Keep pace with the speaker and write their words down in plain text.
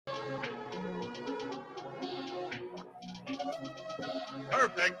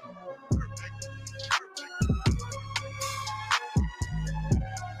Perfect.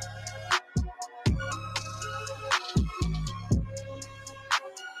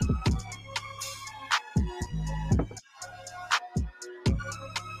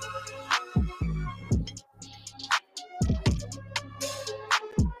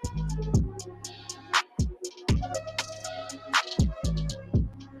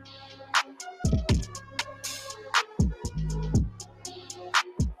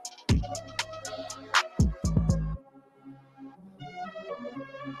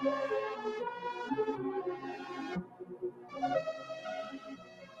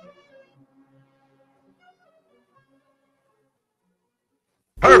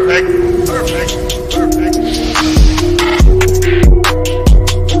 Perfect. Perfect. Perfect.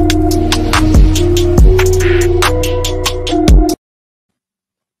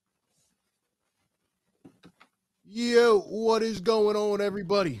 Yo, what is going on,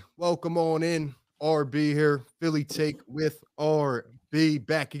 everybody? Welcome on in. RB here, Philly Take with RB,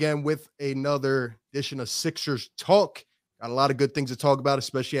 back again with another edition of Sixers Talk. Got a lot of good things to talk about,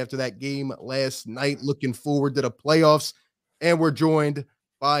 especially after that game last night. Looking forward to the playoffs. And we're joined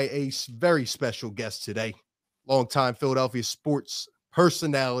by a very special guest today, longtime Philadelphia sports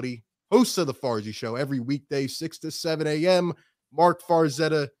personality, host of the Farzy Show every weekday, 6 to 7 a.m., Mark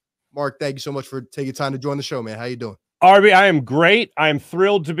Farzetta. Mark, thank you so much for taking time to join the show, man. How you doing? RB, I am great. I am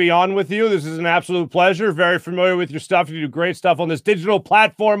thrilled to be on with you. This is an absolute pleasure. Very familiar with your stuff. You do great stuff on this digital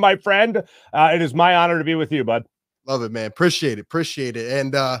platform, my friend. It is my honor to be with you, bud. Love it, man. Appreciate it. Appreciate it.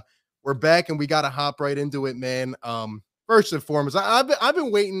 And we're back, and we got to hop right into it, man. First and foremost, I've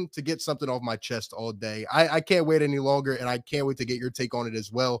been waiting to get something off my chest all day. I can't wait any longer, and I can't wait to get your take on it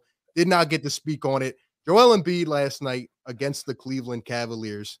as well. Did not get to speak on it. Joel Embiid last night against the Cleveland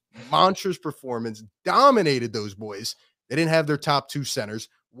Cavaliers, monstrous performance, dominated those boys. They didn't have their top two centers.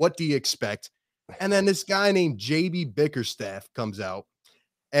 What do you expect? And then this guy named JB Bickerstaff comes out,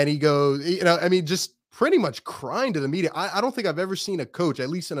 and he goes, just pretty much crying to the media. I don't think I've ever seen a coach, at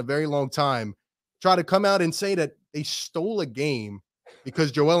least in a very long time, try to come out and say that they stole a game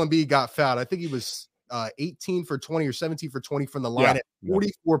because Joel Embiid got fouled. I think he was 18 for 20 or 17 for 20 from the line at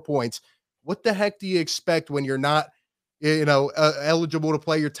 44 points. What the heck do you expect when you're not, eligible to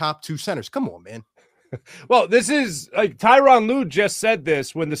play your top two centers? Come on, man. Well, this is like Tyronn Lue just said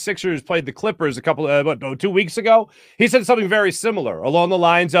this when the Sixers played the Clippers a couple of 2 weeks ago. He said something very similar along the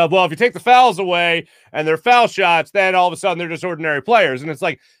lines of, well, if you take the fouls away and they're foul shots, then all of a sudden they're just ordinary players. And it's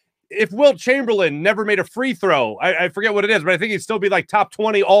like, if Wilt Chamberlain never made a free throw, I forget what it is, but I think he'd still be like top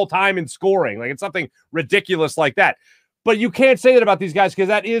 20 all time in scoring. Like it's something ridiculous like that. But you can't say that about these guys because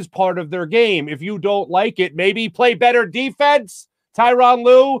that is part of their game. If you don't like it, maybe play better defense. Tyronn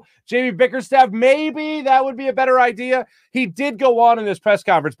Lue, JB Bickerstaff, maybe that would be a better idea. He did go on in this press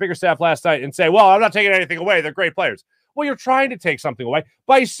conference, Bickerstaff, last night and say, well, I'm not taking anything away. They're great players. Well, you're trying to take something away.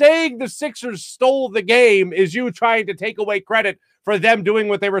 By saying the Sixers stole the game is you trying to take away credit for them doing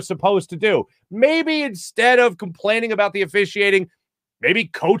what they were supposed to do. Maybe instead of complaining about the officiating, maybe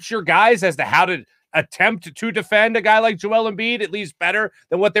coach your guys as to how to attempt to defend a guy like Joel Embiid at least better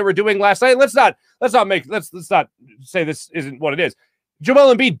than what they were doing last night. Let's not say this isn't what it is.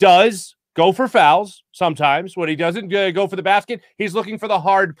 Joel Embiid does go for fouls sometimes. When he doesn't go for the basket, he's looking for the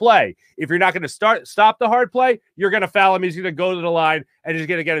hard play. If you're not going to stop the hard play, you're going to foul him. He's going to go to the line and he's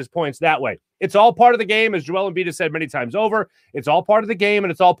going to get his points that way. It's all part of the game, as Joel Embiid has said many times over. It's all part of the game,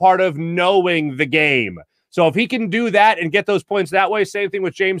 and it's all part of knowing the game. So if he can do that and get those points that way, same thing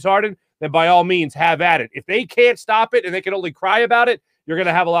with James Harden, then by all means, have at it. If they can't stop it and they can only cry about it, you're going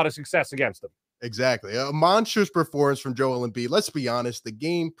to have a lot of success against them. Exactly. A monstrous performance from Joel Embiid. Let's be honest, the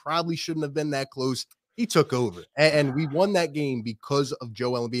game probably shouldn't have been that close. He took over, and we won that game because of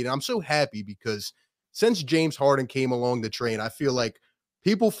Joel Embiid. And I'm so happy because since James Harden came along the train, I feel like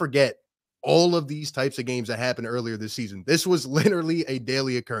people forget all of these types of games that happened earlier this season. This was literally a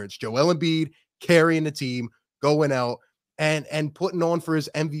daily occurrence. Joel Embiid carrying the team, going out, and putting on for his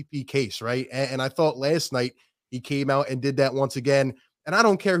MVP case, right? And I thought last night he came out and did that once again. And I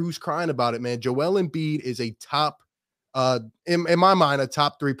don't care who's crying about it, man. Joel Embiid is a top, in my mind, a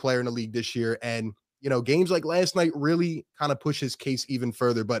top 3 player in the league this year. And, games like last night really kind of push his case even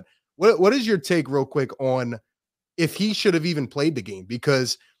further. But what is your take real quick on if he should have even played the game?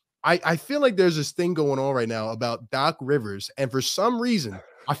 Because I feel like there's this thing going on right now about Doc Rivers. And for some reason,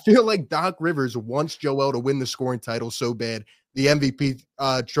 I feel like Doc Rivers wants Joel to win the scoring title so bad, the MVP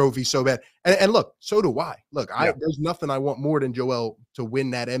trophy so bad. And look, so do I. Look, there's nothing I want more than Joel to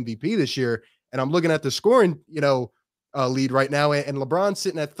win that MVP this year. And I'm looking at the scoring, lead right now. And LeBron's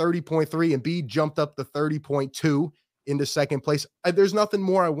sitting at 30.3, and Embiid jumped up to 30.2. into second place. There's nothing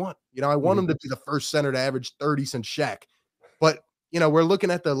more I want. You know, I want Mhm. him to be the first center to average 30 since Shaq. But, you know, we're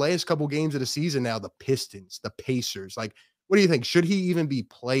looking at the last couple games of the season now, the Pistons, the Pacers. Like, what do you think? Should he even be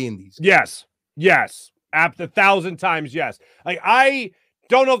playing these games? Yes. Yes. 1,000 times yes. Like, I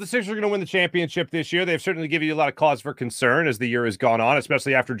don't know if the Sixers are going to win the championship this year. They've certainly given you a lot of cause for concern as the year has gone on,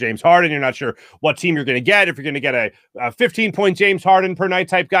 especially after James Harden. You're not sure what team you're going to get. If you're going to get a 15-point James Harden per night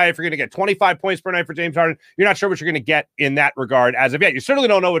type guy, if you're going to get 25 points per night for James Harden, you're not sure what you're going to get in that regard as of yet. You certainly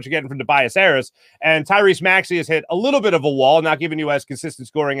don't know what you're getting from Tobias Harris. And Tyrese Maxey has hit a little bit of a wall, not giving you as consistent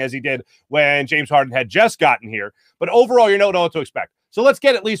scoring as he did when James Harden had just gotten here. But overall, you don't know what to expect. So let's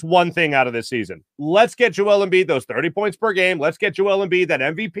get at least one thing out of this season. Let's get Joel Embiid those 30 points per game. Let's get Joel Embiid that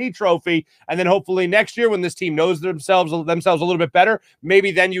MVP trophy. And then hopefully next year when this team knows themselves a little bit better,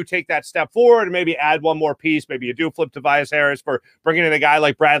 maybe then you take that step forward and maybe add one more piece. Maybe you do flip Tobias Harris for bringing in a guy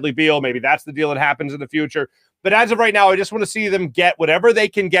like Bradley Beal. Maybe that's the deal that happens in the future. But as of right now, I just want to see them get whatever they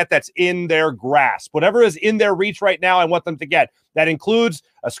can get that's in their grasp. Whatever is in their reach right now, I want them to get. That includes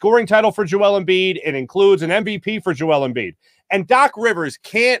a scoring title for Joel Embiid. It includes an MVP for Joel Embiid. And Doc Rivers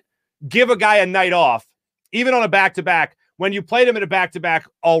can't give a guy a night off, even on a back-to-back, when you played him at a back-to-back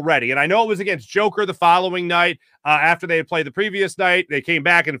already. And I know it was against Joker the following night. After they had played the previous night, they came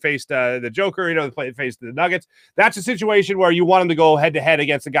back and faced the Joker, they faced the Nuggets. That's a situation where you want him to go head-to-head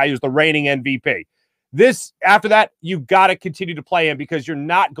against the guy who's the reigning MVP. After that, you got to continue to play him because you're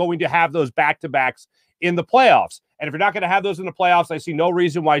not going to have those back-to-backs in the playoffs. And if you're not going to have those in the playoffs, I see no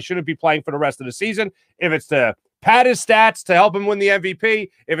reason why he shouldn't be playing for the rest of the season. If it's to pad his stats to help him win the MVP,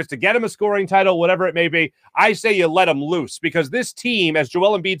 if it's to get him a scoring title, whatever it may be, I say you let him loose because this team, as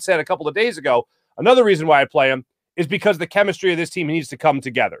Joel Embiid said a couple of days ago, another reason why I play him is because the chemistry of this team needs to come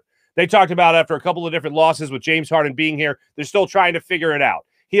together. They talked about after a couple of different losses with James Harden being here, they're still trying to figure it out.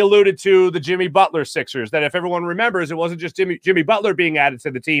 He alluded to the Jimmy Butler Sixers, that if everyone remembers, it wasn't just Jimmy Butler being added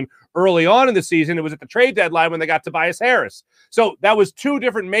to the team early on in the season. It was at the trade deadline when they got Tobias Harris. So that was two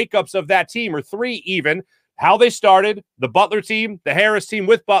different makeups of that team, or three even, how they started, the Butler team, the Harris team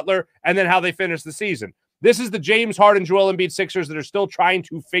with Butler, and then how they finished the season. This is the James Harden, Joel Embiid Sixers that are still trying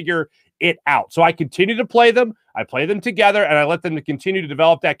to figure it out. So I continue to play them. I play them together, and I let them continue to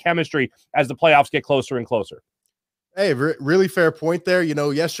develop that chemistry as the playoffs get closer and closer. Hey, really fair point there. You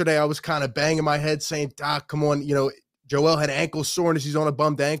know, yesterday I was kind of banging my head saying, Doc, come on, you know, Joel had ankle soreness. He's on a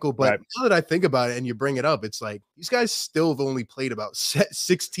bummed ankle. But now that I think about it and you bring it up, it's like these guys still have only played about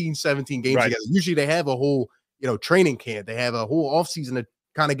 16, 17 games together. Usually they have a whole, you know, training camp. They have a whole offseason to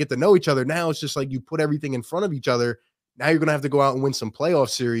kind of get to know each other. Now it's just like you put everything in front of each other. Now you're going to have to go out and win some playoff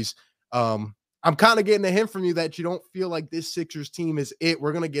series. I'm kind of getting a hint from you that you don't feel like this Sixers team is it.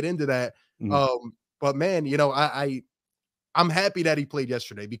 We're going to get into that. But man, you know, I'm happy that he played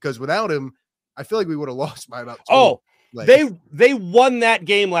yesterday because without him, I feel like we would have lost by about 20. They won that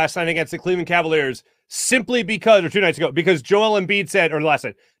game last night against the Cleveland Cavaliers simply because, or 2 nights ago, because Joel Embiid said, or last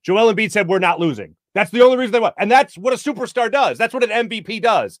night, Joel Embiid said, we're not losing. That's the only reason they won. And that's what a superstar does. That's what an MVP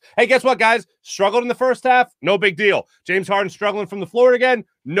does. Hey, guess what, guys? Struggled in the first half? No big deal. James Harden struggling from the floor again?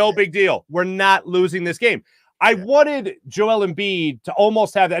 No big deal. We're not losing this game. I wanted Joel Embiid to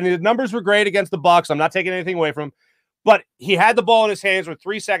almost have that. I mean, the numbers were great against the Bucks. I'm not taking anything away from him. But he had the ball in his hands with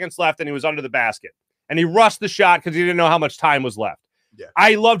 3 seconds left, and he was under the basket. And he rushed the shot because he didn't know how much time was left. Yeah.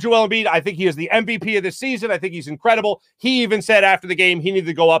 I love Joel Embiid. I think he is the MVP of this season. I think he's incredible. He even said after the game he needed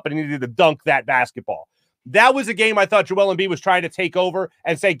to go up and he needed to dunk that basketball. That was a game I thought Joel Embiid was trying to take over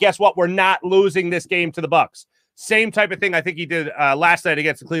and say, guess what? We're not losing this game to the Bucks. Same type of thing I think he did last night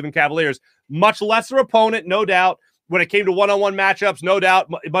against the Cleveland Cavaliers. Much lesser opponent, no doubt. When it came to one-on-one matchups, no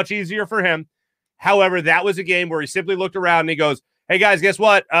doubt, much easier for him. However, that was a game where he simply looked around and he goes, hey, guys, guess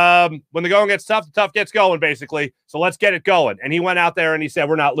what? When the going gets tough, the tough gets going, basically. So let's get it going. And he went out there and he said,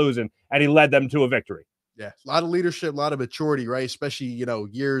 we're not losing. And he led them to a victory. Yeah, a lot of leadership, a lot of maturity, right? Especially, you know,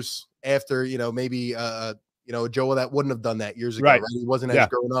 years after, you know, maybe, you know, Joel that wouldn't have done that years ago, right? He wasn't as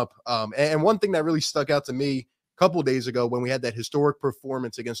grown up. And one thing that really stuck out to me a couple of days ago when we had that historic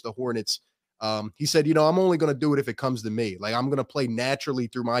performance against the Hornets, he said, you know, I'm only going to do it if it comes to me. Like, I'm going to play naturally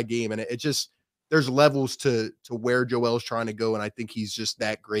through my game. And it just, there's levels to where Joel's trying to go, and I think he's just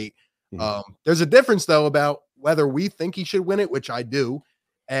that great. There's a difference, though, about whether we think he should win it, which I do,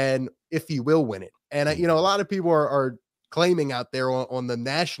 and if he will win it. And, you know, a lot of people are claiming out there on the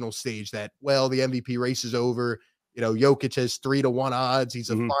national stage that, well, the MVP race is over. You know, Jokic has 3-1 odds. He's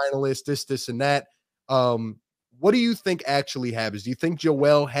a finalist, this, and that. What do you think actually happens? Do you think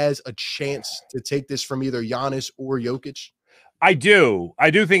Joel has a chance to take this from either Giannis or Jokic? I do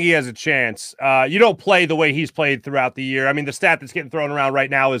think he has a chance. You don't play the way he's played throughout the year. I mean, the stat that's getting thrown around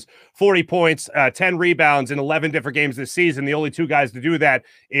right now is 40 points, 10 rebounds in 11 different games this season. The only two guys to do that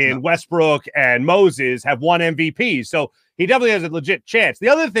in Westbrook and Moses have won MVP. So he definitely has a legit chance. The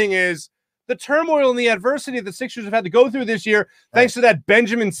other thing is the turmoil and the adversity the Sixers have had to go through this year, thanks to that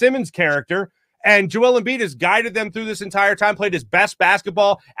Benjamin Simmons character. And Joel Embiid has guided them through this entire time, played his best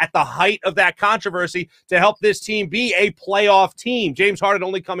basketball at the height of that controversy to help this team be a playoff team. James Harden,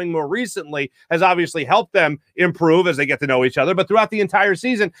 only coming more recently, has obviously helped them improve as they get to know each other. But throughout the entire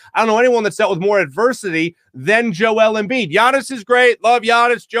season, I don't know anyone that's dealt with more adversity than Joel Embiid. Giannis is great. Love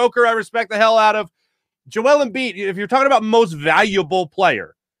Giannis. Joker, I respect the hell out of. Joel Embiid, if you're talking about most valuable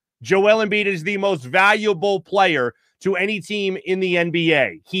player, Joel Embiid is the most valuable player to any team in the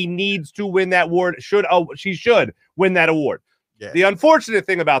NBA. He needs to win that award. She should win that award. Yeah. The unfortunate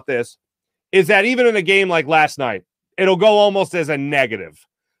thing about this is that even in a game like last night, it'll go almost as a negative,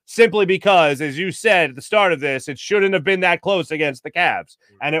 simply because, as you said at the start of this, it shouldn't have been that close against the Cavs.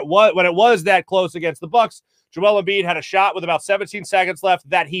 And it was, when it was that close against the Bucks, Joel Embiid had a shot with about 17 seconds left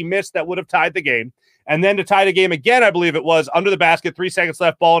that he missed that would have tied the game. And then to tie the game again, I believe it was, under the basket, 3 seconds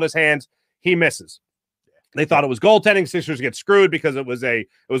left, ball in his hands, he misses. They thought it was goaltending. Sixers get screwed because it was a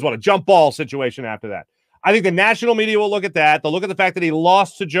jump ball situation after that. I think the national media will look at that. They'll look at the fact that he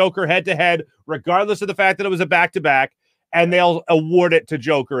lost to Joker head-to-head, regardless of the fact that it was a back-to-back, and they'll award it to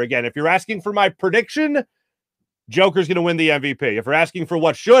Joker again. If you're asking for my prediction, Joker's going to win the MVP. If you're asking for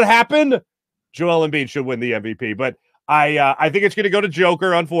what should happen, Joel Embiid should win the MVP. But I think it's going to go to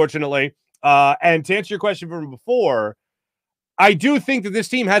Joker, unfortunately. And to answer your question from before, I do think that this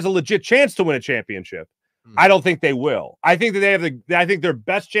team has a legit chance to win a championship. I don't think they will. I think that they have I think their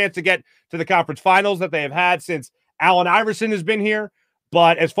best chance to get to the conference finals that they have had since Allen Iverson has been here.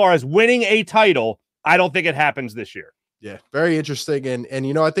 But as far as winning a title, I don't think it happens this year. Yeah, very interesting. And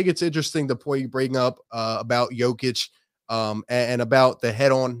you know, I think it's interesting the point you bring up about Jokic and about the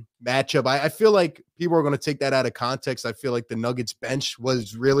head-on matchup. I feel like people are going to take that out of context. I feel like the Nuggets bench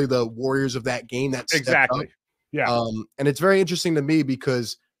was really the Warriors of that game. That exactly. Up. Yeah. And it's very interesting to me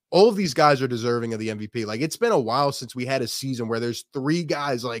because all of these guys are deserving of the MVP. Like, it's been a while since we had a season where there's 3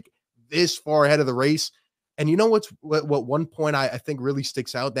 guys like this far ahead of the race. And you know what one point I think really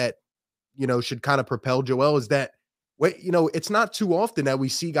sticks out that, you know, should kind of propel Joel is that, you know, it's not too often that we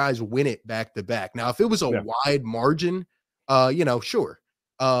see guys win it back to back. Now, if it was a wide margin, you know, sure.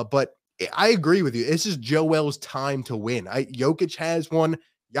 But I agree with you. This is Joel's time to win. Jokic has one.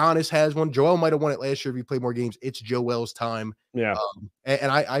 Giannis has one. Joel might have won it last year if he played more games. It's Joel's time. Yeah.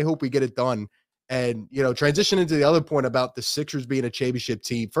 And I hope we get it done. And, you know, transition into the other point about the Sixers being a championship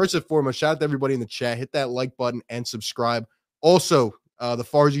team. First and foremost, shout out to everybody in the chat. Hit that like button and subscribe. Also, the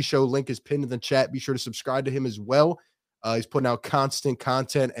Farzi Show link is pinned in the chat. Be sure to subscribe to him as well. He's putting out constant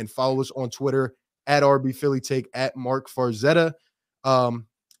content, and follow us on Twitter at RB Philly Take, at Mark Farzetta.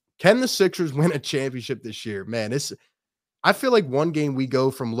 Can the Sixers win a championship this year? Man, I feel like one game we go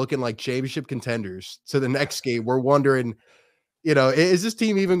from looking like championship contenders to the next game, we're wondering, you know, is this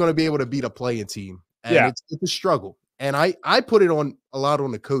team even going to be able to beat a play-in team? And it's a struggle. And I put it on a lot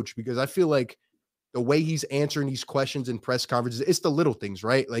on the coach because I feel like the way he's answering these questions in press conferences, it's the little things,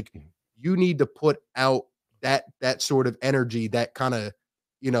 right? Like, you need to put out that sort of energy that kind of,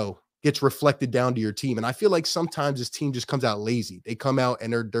 you know, gets reflected down to your team. And I feel like sometimes this team just comes out lazy. They come out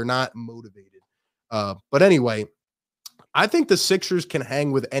and they're not motivated. But anyway, I think the Sixers can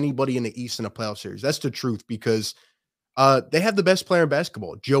hang with anybody in the East in a playoff series. That's the truth, because they have the best player in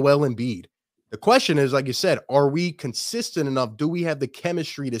basketball, Joel Embiid. The question is, like you said, are we consistent enough? Do we have the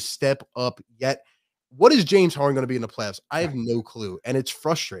chemistry to step up yet? What is James Harden going to be in the playoffs? I have no clue. And it's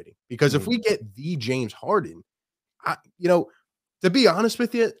frustrating because if we get the James Harden, you know, to be honest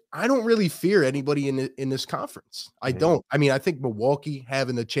with you, I don't really fear anybody in this conference. I don't. I mean, I think Milwaukee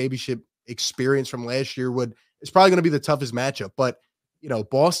having the championship experience from last year it's probably going to be the toughest matchup. But, you know,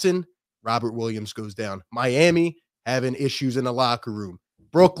 Boston, Robert Williams goes down. Miami having issues in the locker room.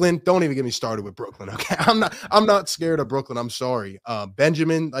 Brooklyn, don't even get me started with Brooklyn. Okay, I'm not scared of Brooklyn. I'm sorry.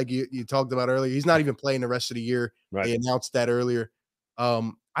 Benjamin, like you talked about earlier, he's not even playing the rest of the year. Right. They announced that earlier.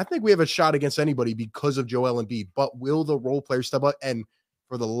 I think we have a shot against anybody because of Joel Embiid. But will the role players step up? And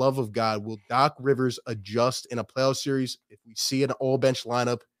for the love of God, will Doc Rivers adjust in a playoff series? If we see an all bench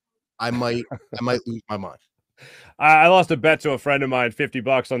lineup, I might lose my mind. I lost a bet to a friend of mine,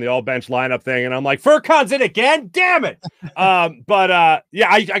 $50 on the all bench lineup thing. And I'm like, Furkan's in again. Damn it. But I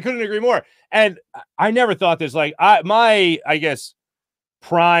couldn't agree more. And I never thought this, like I guess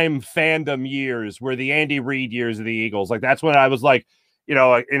prime fandom years were the Andy Reid years of the Eagles. Like, that's when I was like, you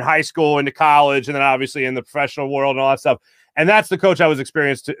know, in high school, into college, and then obviously in the professional world and all that stuff. And that's the coach I was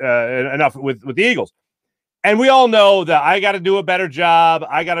experienced enough with the Eagles. And we all know that I got to do a better job.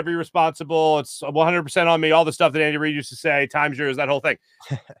 I got to be responsible. It's 100% on me. All the stuff that Andy Reid used to say, time's yours, that whole thing.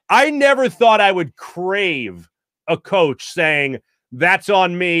 I never thought I would crave a coach saying, that's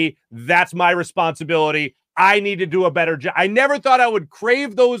on me. That's my responsibility. I need to do a better job. I never thought I would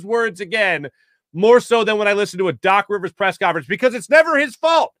crave those words again, more so than when I listened to a Doc Rivers press conference, because it's never his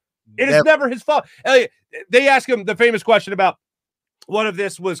fault. It is never his fault. Elliot, they ask him the famous question about what if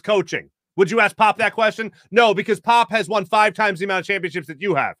this was coaching. Would you ask Pop that question? No, because Pop has won 5 times the amount of championships that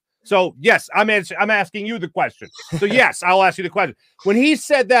you have. So, yes, I'm asking you the question. So, yes, I'll ask you the question. When he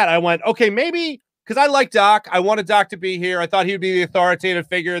said that, I went, okay, maybe because I like Doc. I wanted Doc to be here. I thought he would be the authoritative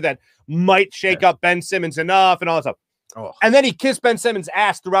figure that might shake up Ben Simmons enough and all that stuff. Oh. And then he kissed Ben Simmons'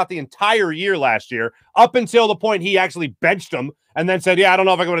 ass throughout the entire year last year, up until the point he actually benched him and then said, yeah, I don't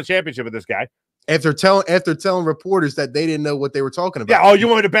know if I can win a championship with this guy. After telling reporters that they didn't know what they were talking about. Yeah. Oh, you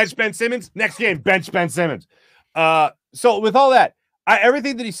want me to bench Ben Simmons? Next game, bench Ben Simmons. So with all that,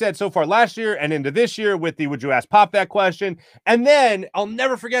 everything that he said so far last year and into this year with the would you ask Pop that question? And then I'll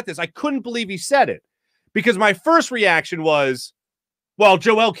never forget this. I couldn't believe he said it, because my first reaction was, well,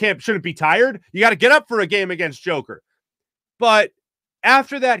 Joel shouldn't be tired. You got to get up for a game against Joker. But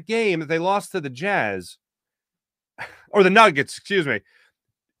after that game that they lost to the Jazz, or the Nuggets, excuse me,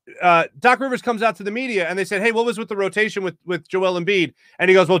 Doc Rivers comes out to the media and they said, hey, what was with the rotation with Joel Embiid? And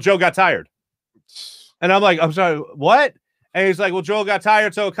he goes, well, Joe got tired. And I'm like, I'm sorry, what? And he's like, well, Joel got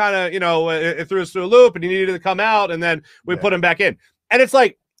tired, so kind of, it threw us through a loop and he needed to come out, and then we put him back in. And it's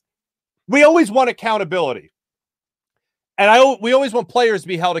like, we always want accountability. And we always want players to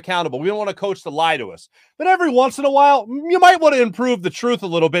be held accountable. We don't want a coach to lie to us. But every once in a while, you might want to improve the truth a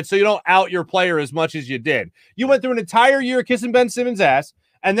little bit so you don't out your player as much as you did. You went through an entire year kissing Ben Simmons' ass,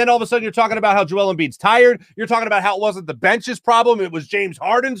 and then all of a sudden you're talking about how Joel Embiid's tired. You're talking about how it wasn't the bench's problem. It was James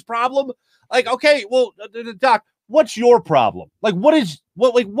Harden's problem. Like, okay, well, Doc, what's your problem? Like,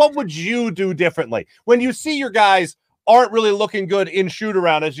 what would you do differently when you see your guys aren't really looking good in shoot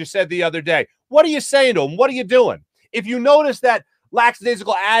around, as you said the other day? What are you saying to them? What are you doing? If you notice that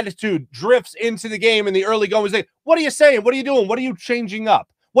lackadaisical attitude drifts into the game in the early goings, what are you saying? What are you doing? What are you changing up?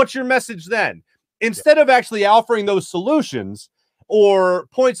 What's your message then? Instead of actually offering those solutions or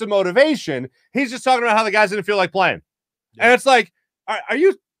points of motivation, he's just talking about how the guys didn't feel like playing. Yeah. And it's like, are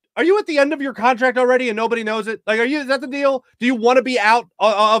you at the end of your contract already and nobody knows it? Like, is that the deal? Do you want to be out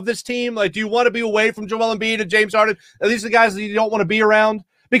of this team? Like, do you want to be away from Joel Embiid and James Harden? Are these the guys that you don't want to be around?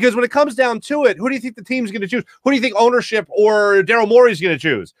 Because when it comes down to it, who do you think the team's going to choose? Who do you think ownership or Daryl Morey's going to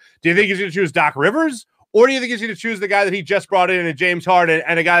choose? Do you think he's going to choose Doc Rivers? Or do you think he's going to choose the guy that he just brought in James Harden,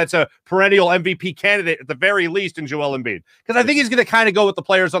 and a guy that's a perennial MVP candidate at the very least in Joel Embiid? Because I think he's going to kind of go with the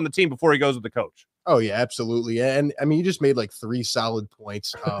players on the team before he goes with the coach. Oh, yeah, absolutely. And I mean, you just made like 3 solid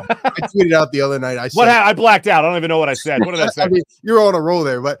points. I tweeted out the other night. I blacked out. I don't even know what I said. What did I say? I mean, you're on a roll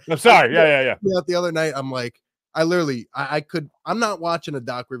there, but I'm sorry. Yeah. The other night, I'm like, I'm not watching a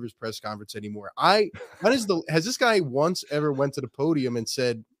Doc Rivers press conference anymore. Has this guy once ever went to the podium and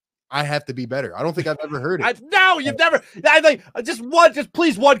said, I have to be better? I don't think I've ever heard it. No, you've never. I think just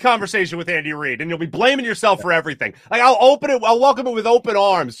please one conversation with Andy Reid, and you'll be blaming yourself for everything. Like, I'll welcome it with open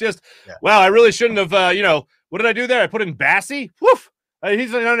arms. Well, I really shouldn't have, what did I do there? I put in Bassey. Woof.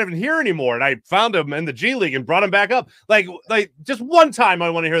 He's not even here anymore. And I found him in the G League and brought him back up. Like just one time I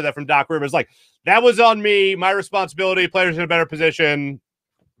want to hear that from Doc Rivers. Like, that was on me, my responsibility, players in a better position.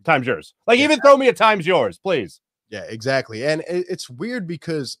 Time's yours. Like, even throw me a time's yours, please. Yeah, exactly. And it's weird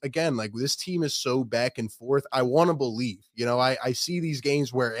because, again, like, this team is so back and forth. I want to believe, I see these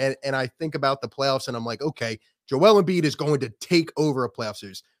games where, and I think about the playoffs and I'm like, okay, Joel Embiid is going to take over a playoff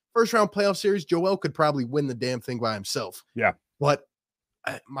series. First round playoff series, Joel could probably win the damn thing by himself. Yeah. But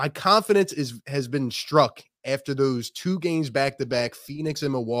my confidence has been struck after those 2 games back-to-back, Phoenix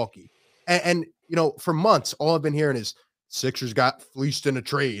and Milwaukee. And for months, all I've been hearing is Sixers got fleeced in a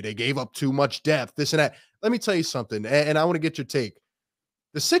trade. They gave up too much depth, this and that. Let me tell you something, and I want to get your take.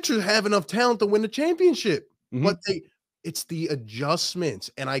 The Sixers have enough talent to win the championship, but it's the adjustments,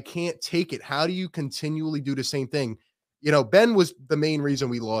 and I can't take it. How do you continually do the same thing? Ben was the main reason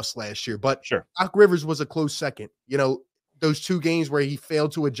we lost last year, but sure, Doc Rivers was a close second. Those 2 games where he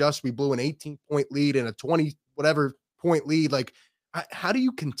failed to adjust, we blew an 18-point lead and a 20-whatever point lead. Like, how do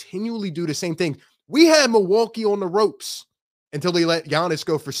you continually do the same thing? We had Milwaukee on the ropes until they let Giannis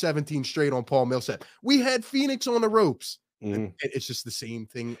go for 17 straight on Paul Millsap. We had Phoenix on the ropes. It's just the same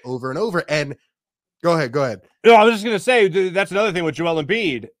thing over and over. And go ahead. No, I was just going to say, that's another thing with Joel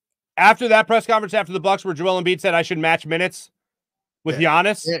Embiid. After that press conference after the Bucks where Joel Embiid said I should match minutes with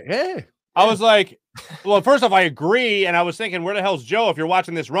Giannis. Yeah. I was like, well, first off, I agree. And I was thinking, where the hell's Joe? If you're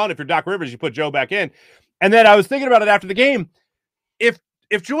watching this run, if you're Doc Rivers, you put Joe back in. And then I was thinking about it after the game. If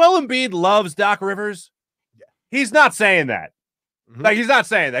Joel Embiid loves Doc Rivers, he's not saying that. Like, he's not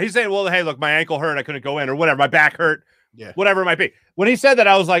saying that. He's saying, well, hey, look, my ankle hurt. I couldn't go in or whatever. My back hurt. Whatever it might be. When he said that,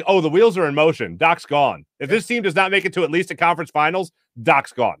 I was like, oh, the wheels are in motion. Doc's gone. If this team does not make it to at least a conference finals,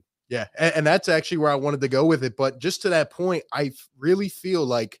 Doc's gone. Yeah, and that's actually where I wanted to go with it. But just to that point, I really feel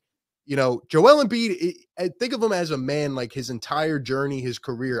like, Joel Embiid, think of him as a man, like his entire journey, his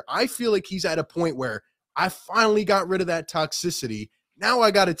career. I feel like he's at a point where I finally got rid of that toxicity. Now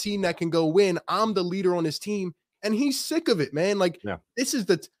I got a team that can go win. I'm the leader on his team, and he's sick of it, man. Like, this is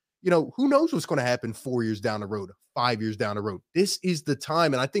who knows what's going to happen 4 years down the road, 5 years down the road. This is the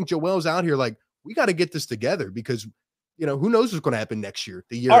time. And I think Joel's out here like, we got to get this together because, who knows what's going to happen next year,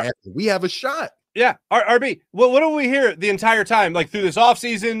 the year after. We have a shot. Yeah. RB, what do we hear the entire time? Like through this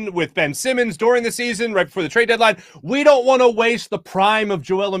offseason with Ben Simmons during the season, right before the trade deadline, we don't want to waste the prime of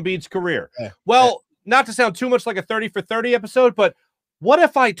Joel Embiid's career. Not to sound too much like a 30 for 30 episode, but what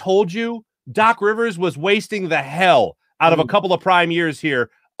if I told you Doc Rivers was wasting the hell out of a couple of prime years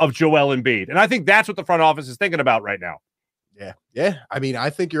here of Joel Embiid? And I think that's what the front office is thinking about right now. Yeah. I mean,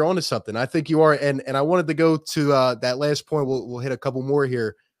 I think you're onto something. I think you are. And I wanted to go to that last point. We'll hit a couple more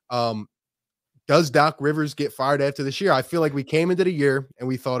here. Does Doc Rivers get fired after this year? I feel like we came into the year and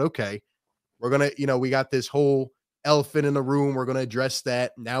we thought, okay, we're going to, we got this whole elephant in the room. We're going to address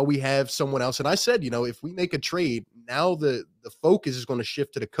that. Now we have someone else. And I said, if we make a trade, now the focus is going to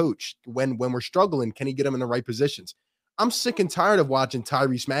shift to the coach. When we're struggling, can he get them in the right positions? I'm sick and tired of watching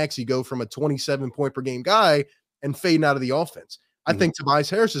Tyrese Maxey go from a 27-point per game guy and fading out of the offense. I think Tobias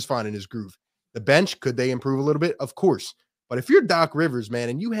Harris is finding his groove. The bench, could they improve a little bit? Of course. But if you're Doc Rivers, man,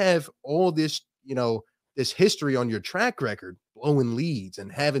 and you have all this, this history on your track record, blowing leads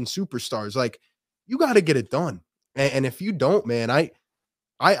and having superstars, like, you got to get it done. And if you don't, man, I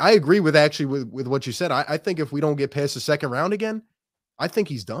agree with what you said. I think if we don't get past the second round again, I think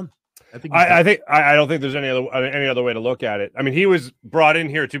he's done. I don't think there's any other way to look at it. I mean, he was brought in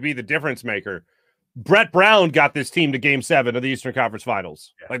here to be the difference maker. Brett Brown got this team to Game 7 of the Eastern Conference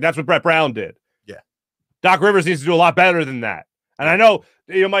Finals. Like, that's what Brett Brown did. Doc Rivers needs to do a lot better than that. And I know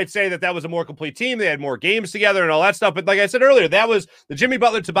you might say that was a more complete team. They had more games together and all that stuff. But like I said earlier, that was the Jimmy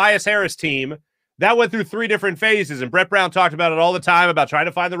Butler, Tobias Harris team. That went through 3 different phases. And Brett Brown talked about it all the time, about trying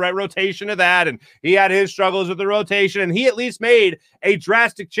to find the right rotation of that. And he had his struggles with the rotation. And he at least made a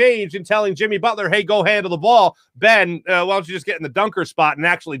drastic change in telling Jimmy Butler, hey, go handle the ball. Ben, why don't you just get in the dunker spot and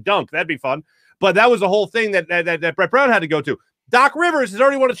actually dunk? That'd be fun. But that was the whole thing that Brett Brown had to go to. Doc Rivers has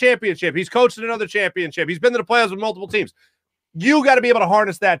already won a championship. He's coached in another championship. He's been to the playoffs with multiple teams. You got to be able to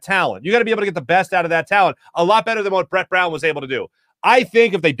harness that talent. You got to be able to get the best out of that talent a lot better than what Brett Brown was able to do. I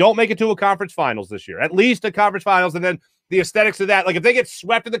think if they don't make it to a conference finals this year, at least a conference finals, and then the aesthetics of that, like if they get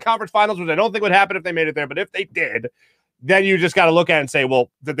swept in the conference finals, which I don't think would happen if they made it there, but if they did, then you just got to look at it and say,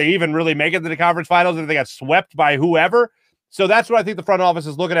 well, did they even really make it to the conference finals if they got swept by whoever? So that's what I think the front office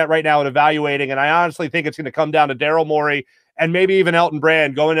is looking at right now and evaluating. And I honestly think it's going to come down to Daryl Morey and maybe even Elton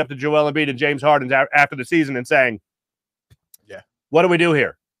Brand going up to Joel Embiid and James Harden after the season and saying, what do we do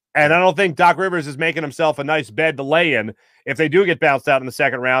here? And I don't think Doc Rivers is making himself a nice bed to lay in if they do get bounced out in the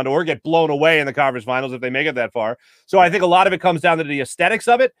second round or get blown away in the conference finals if they make it that far. So I think a lot of it comes down to the aesthetics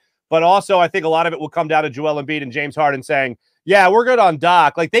of it, but also I think a lot of it will come down to Joel Embiid and James Harden saying, yeah, we're good on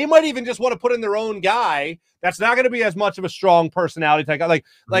Doc. Like, they might even just want to put in their own guy that's not going to be as much of a strong personality type guy.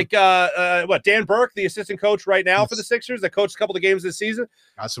 Like Dan Burke, the assistant coach right now for the Sixers that coached a couple of games this season.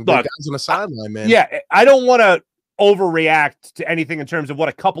 Got some good guys on the sideline, man. Yeah, I don't want to overreact to anything in terms of what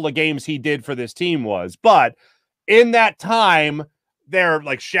a couple of games he did for this team was. But in that time, they're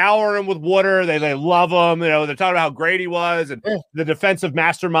like showering him with water. They love him. They're talking about how great he was and the defensive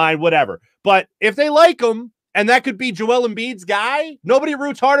mastermind, whatever. But if they like him, and that could be Joel Embiid's guy, nobody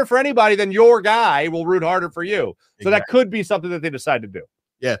roots harder for anybody than your guy will root harder for you. So that could be something that they decide to do.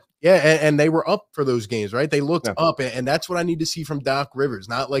 Yeah. And they were up for those games, right? They looked up, and that's what I need to see from Doc Rivers.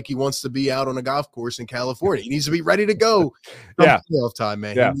 Not like he wants to be out on a golf course in California. He needs to be ready to go. Playoff time,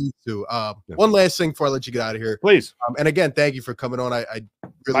 man. He needs to. One last thing before I let you get out of here, please. And again, thank you for coming on. I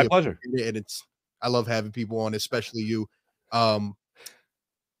really my pleasure. It. And I love having people on, especially you.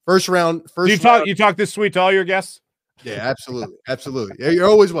 First round. You talk this sweet to all your guests? Yeah, absolutely. You're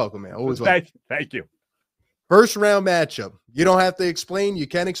always welcome, man. Always welcome. Thank you. First round matchup. You don't have to explain. You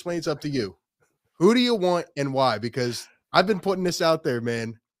can explain. It's up to you. Who do you want and why? Because I've been putting this out there,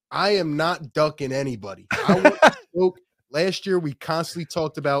 man. I am not ducking anybody. I want to joke. Last year, we constantly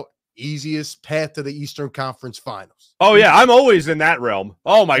talked about easiest path to the Eastern Conference Finals. Oh, yeah. I'm always in that realm.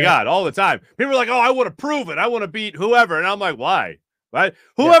 Oh, my Yeah. God. All the time. People are like, oh, I want to prove it. I want to beat whoever. And I'm like, why? Right?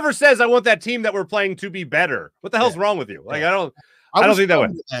 Whoever says I want that team that we're playing to be better. What the hell's wrong with you? Like, I don't think that way.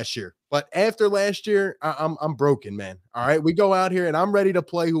 Last year, but after last year, I'm broken, man. All right. We go out here and I'm ready to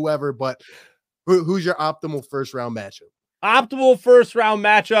play whoever, but who's your optimal first round matchup? Optimal first round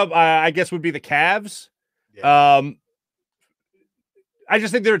matchup, I guess, would be the Cavs. Yeah. I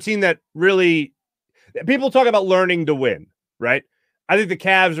just think they're a team that really people talk about learning to win, right? I think the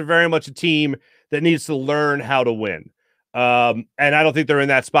Cavs are very much a team that needs to learn how to win. And I don't think they're in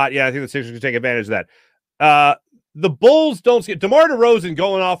that spot yet. I think the Sixers can take advantage of that. The Bulls don't get DeMar DeRozan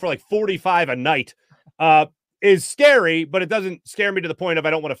going off for like 45 a night is scary, but it doesn't scare me to the point of I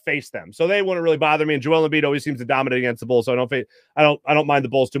don't want to face them. So they wouldn't really bother me. And Joel Embiid always seems to dominate against the Bulls, so I don't mind the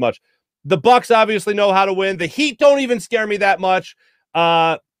Bulls too much. The Bucks obviously know how to win. The Heat don't even scare me that much.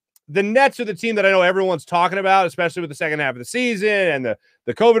 The Nets are the team that I know everyone's talking about, especially with the second half of the season and the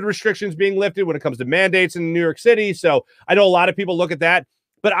COVID restrictions being lifted when it comes to mandates in New York City. So I know a lot of people look at that,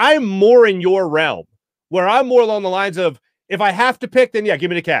 but I'm more in your realm where I'm more along the lines of if I have to pick, then yeah, give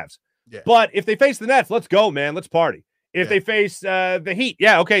me the Cavs. Yeah. But if they face the Nets, let's go, man. Let's party. If they face the Heat,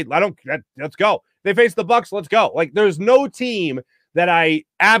 yeah, okay, let's go. If they face the Bucks, let's go. Like, there's no team that I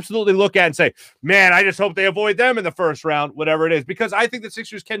absolutely look at and say, man, I just hope they avoid them in the first round, whatever it is, because I think the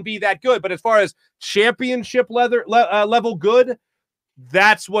Sixers can be that good. But as far as championship level good,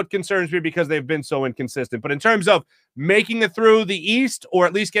 that's what concerns me because they've been so inconsistent. But in terms of making it through the East or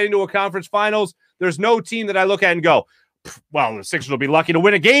at least getting to a conference finals, there's no team that I look at and go, well, the Sixers will be lucky to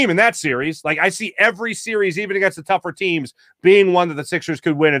win a game in that series. Like, I see every series, even against the tougher teams, being one that the Sixers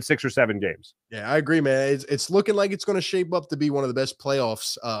could win in 6 or 7 games. Yeah, I agree, man. It's looking like it's going to shape up to be one of the best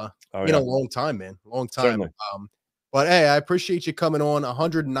playoffs in a long time, man. Long time. But hey, I appreciate you coming on.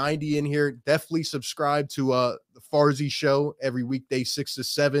 190 in here. Definitely subscribe to the Farzy Show every weekday, 6 to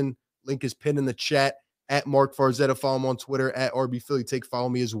 7. Link is pinned in the chat at Mark Farzetta. Follow him on Twitter at RB Philly Take. Follow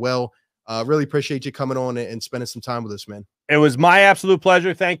me as well. Really appreciate you coming on and spending some time with us, man. It was my absolute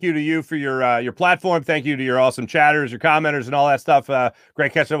pleasure. Thank you to you for your platform. Thank you to your awesome chatters, your commenters, and all that stuff.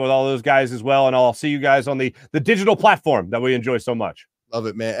 Great catching up with all those guys as well. And I'll see you guys on the digital platform that we enjoy so much. Love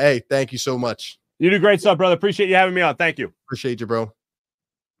it, man. Hey, thank you so much. You do great stuff, brother. Appreciate you having me on. Thank you. Appreciate you, bro.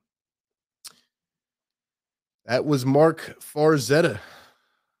 That was Mark Farzetta,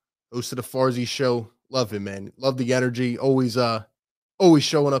 host of the Farzy Show. Love him, man. Love the energy. Always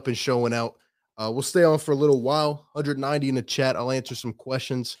showing up and showing out. We'll stay on for a little while. 190 in the chat. I'll answer some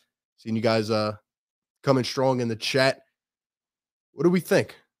questions. Seeing you guys coming strong in the chat. What do we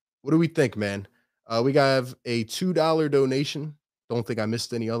think? What do we think, man? We have a $2 donation. Don't think I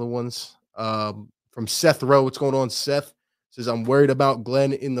missed any other ones. From Seth Rowe. What's going on, Seth? Says, I'm worried about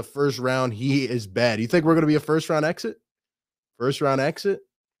Glenn in the first round. He is bad. You think we're going to be a first round exit? First round exit?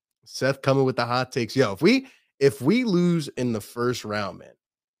 Seth coming with the hot takes. Yo, if we lose in the first round, man,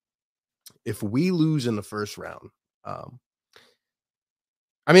 if we lose in the first round, I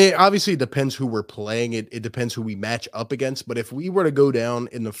mean, obviously it depends who we're playing. It depends who we match up against. But if we were to go down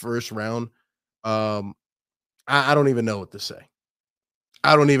in the first round, I don't even know what to say.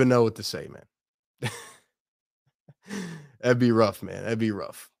 I don't even know what to say, man. That'd be rough, man. That'd be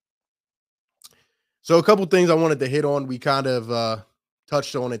rough. So a couple things I wanted to hit on. We kind of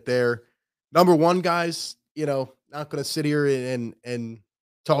touched on it there. Number one, guys, not going to sit here and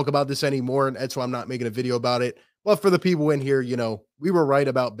talk about this anymore. And that's why I'm not making a video about it. But for the people in here, we were right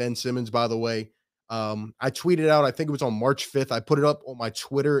about Ben Simmons, by the way. I tweeted out, I think it was on March 5th. I put it up on my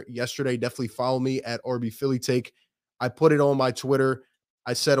Twitter yesterday. Definitely follow me at RB Philly Take. I put it on my Twitter.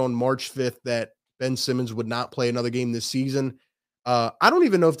 I said on March 5th that Ben Simmons would not play another game this season. I don't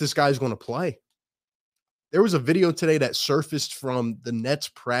even know if this guy's going to play. There was a video today that surfaced from the Nets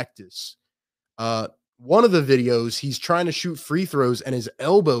practice. One of the videos, he's trying to shoot free throws and his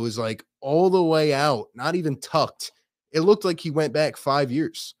elbow is like all the way out, not even tucked. It looked like he went back 5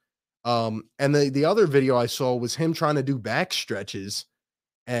 years. And the other video I saw was him trying to do back stretches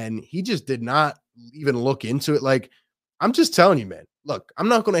and he just did not even look into it. Like, I'm just telling you, man, look, I'm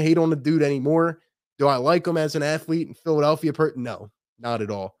not going to hate on the dude anymore. Do I like him as an athlete in Philadelphia? No, not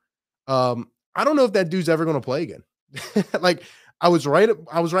at all. I don't know if that dude's ever going to play again. Like, I was right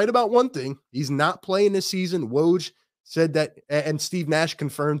about one thing. He's not playing this season. Woj said that, and Steve Nash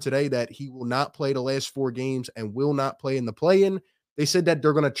confirmed today that he will not play the last 4 games and will not play in the play-in. They said that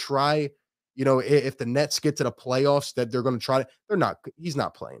they're going to try, if the Nets get to the playoffs, that they're going to try. He's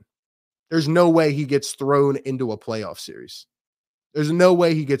not playing. There's no way he gets thrown into a playoff series. There's no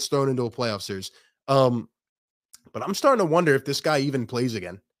way he gets thrown into a playoff series. But I'm starting to wonder if this guy even plays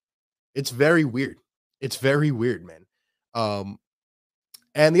again. It's very weird. It's very weird, man. Um,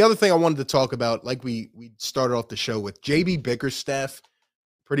 and the other thing I wanted to talk about, like we started off the show with JB Bickerstaff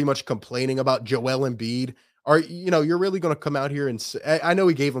pretty much complaining about Joel Embiid. Are you're really going to come out here and say, I know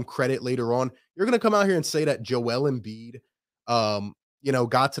he gave him credit later on. You're going to come out here and say that Joel Embiid,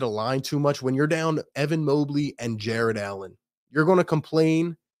 got to the line too much when you're down Evan Mobley and Jared Allen. You're going to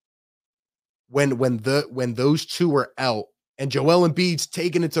complain when those two are out and Joel Embiid's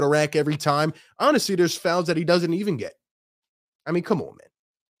taking it to the rack every time. Honestly, there's fouls that he doesn't even get. I mean, come on, man.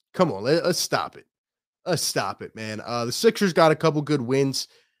 Come on, let's stop it. Let's stop it, man. The Sixers got a couple good wins.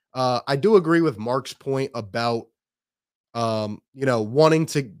 I do agree with Mark's point about wanting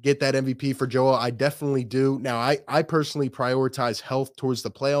to get that MVP for Joel. I definitely do. Now, I personally prioritize health towards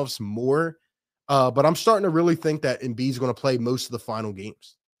the playoffs more, but I'm starting to really think that Embiid's going to play most of the final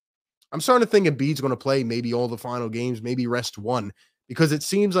games. I'm starting to think Embiid's going to play maybe all the final games, maybe rest one, because it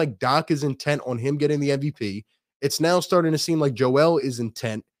seems like Doc is intent on him getting the MVP. It's now starting to seem like Joel is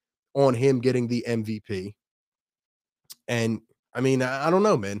intent on him getting the MVP. And I mean, I don't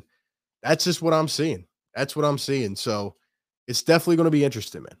know, man. That's just what I'm seeing. That's what I'm seeing. So it's definitely going to be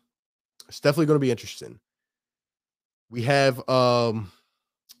interesting, man. It's definitely going to be interesting. We have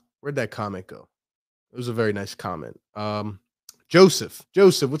where'd that comment go? It was a very nice comment. Joseph,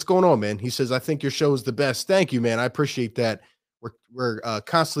 what's going on, man? He says, I think your show is the best. Thank you, man. I appreciate that. We're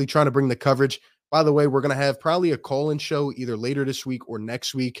constantly trying to bring the coverage. By the way, we're going to have probably a call-in show either later this week or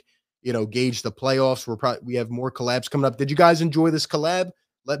next week, gauge the playoffs. We have more collabs coming up. Did you guys enjoy this collab?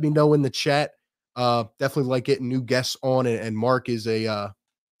 Let me know in the chat. Definitely like getting new guests on, and Mark is a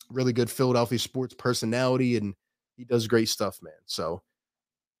really good Philadelphia sports personality, and he does great stuff, man. So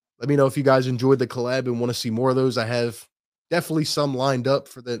let me know if you guys enjoyed the collab and want to see more of those. I have definitely some lined up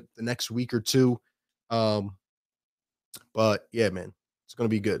for the next week or two. But yeah, man, it's going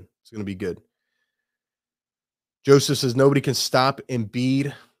to be good. It's going to be good. Joseph says nobody can stop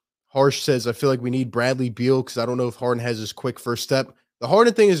Embiid. Harsh says, I feel like we need Bradley Beal because I don't know if Harden has his quick first step. The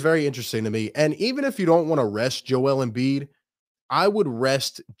Harden thing is very interesting to me. And even if you don't want to rest Joel Embiid, I would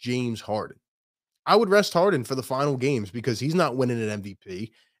rest James Harden. I would rest Harden for the final games because he's not winning an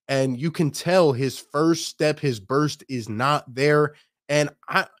MVP. And you can tell his first step, his burst is not there. And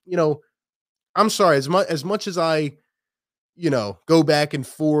I'm sorry, as much as I, go back and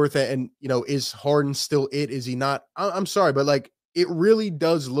forth and is Harden still it? Is he not? I'm sorry, but like, it really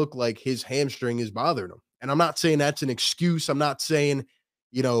does look like his hamstring is bothering him. And I'm not saying that's an excuse. I'm not saying,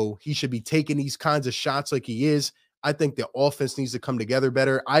 he should be taking these kinds of shots like he is. I think the offense needs to come together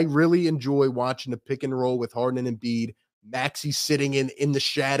better. I really enjoy watching the pick and roll with Harden and Embiid. Maxey sitting in the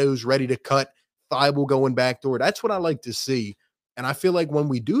shadows, ready to cut. Thibault going backdoor. That's what I like to see. And I feel like when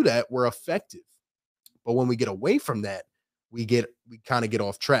we do that, we're effective. But when we get away from that, we kind of get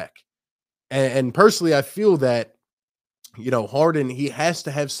off track. And personally, I feel that, Harden, he has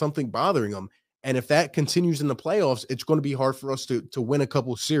to have something bothering him. And if that continues in the playoffs, it's going to be hard for us to win a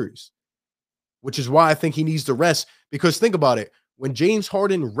couple series, which is why I think he needs to rest. Because think about it. When James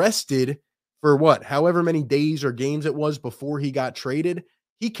Harden rested for however many days or games it was before he got traded,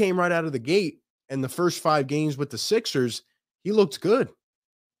 he came right out of the gate. And the first 5 games with the Sixers, he looked good.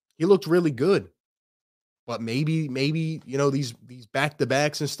 He looked really good. But maybe, these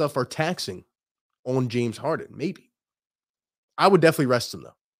back-to-backs and stuff are taxing on James Harden. Maybe. I would definitely rest him,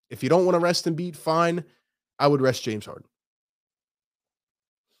 though. If you don't want to rest Embiid, fine. I would rest James Harden.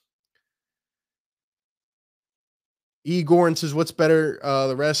 E. Gorin says, what's better,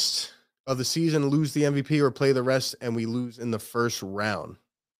 the rest of the season, lose the MVP or play the rest and we lose in the first round?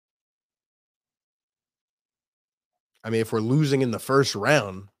 I mean, if we're losing in the first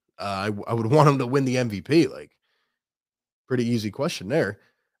round, I would want him to win the MVP. Like, pretty easy question there.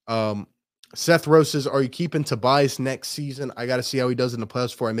 Seth Rose says, are you keeping Tobias next season? I got to see how he does in the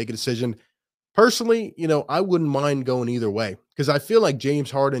playoffs before I make a decision. Personally, I wouldn't mind going either way because I feel like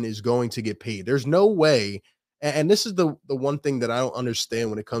James Harden is going to get paid. There's no way. And this is the one thing that I don't understand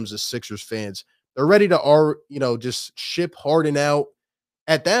when it comes to Sixers fans. They're ready to, just ship Harden out.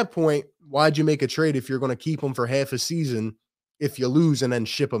 At that point, why'd you make a trade if you're going to keep him for half a season if you lose and then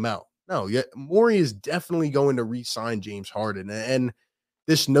ship him out? No, Morey is definitely going to re-sign James Harden. And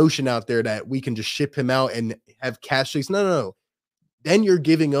this notion out there that we can just ship him out and have cash space. No. Then you're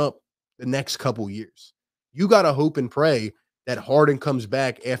giving up the next couple years. You got to hope and pray that Harden comes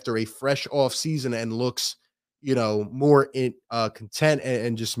back after a fresh off season and looks, more content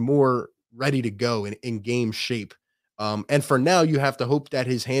and just more ready to go in game shape. And for now, you have to hope that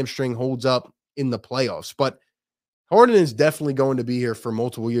his hamstring holds up in the playoffs. But Harden is definitely going to be here for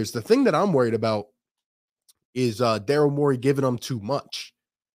multiple years. The thing that I'm worried about is Daryl Morey giving him too much.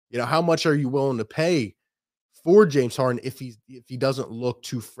 How much are you willing to pay for James Harden if he doesn't look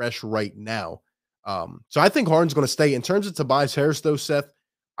too fresh right now? So I think Harden's going to stay. In terms of Tobias Harris, though, Seth,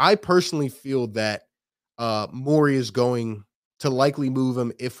 I personally feel that Morey is going to likely move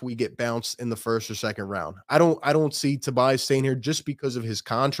him if we get bounced in the first or second round. I don't see Tobias staying here just because of his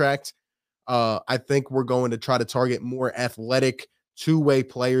contract. I think we're going to try to target more athletic two-way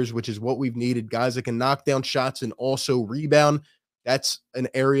players, which is what we've needed. Guys that can knock down shots and also rebound. That's an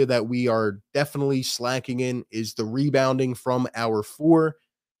area that we are definitely slacking in, is the rebounding from our four.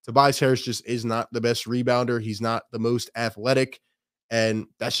 Tobias Harris just is not the best rebounder. He's not the most athletic, and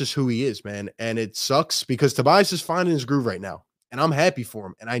that's just who he is, man. And it sucks because Tobias is finding his groove right now, and I'm happy for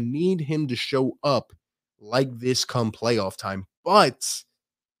him, and I need him to show up like this come playoff time. But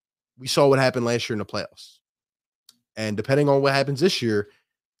we saw what happened last year in the playoffs. And depending on what happens this year,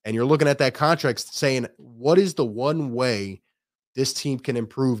 and you're looking at that contract saying, what is the one way this team can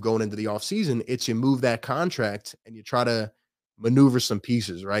improve going into the offseason? It's you move that contract and you try to maneuver some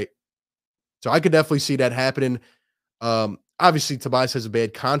pieces, right? So I could definitely see that happening. Obviously, Tobias has a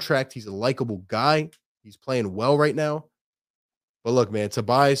bad contract. He's a likable guy. He's playing well right now. But look, man,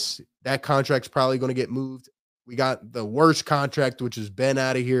 Tobias, that contract's probably going to get moved. We got the worst contract, which is Ben,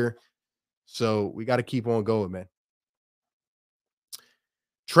 out of here. So we got to keep on going, man.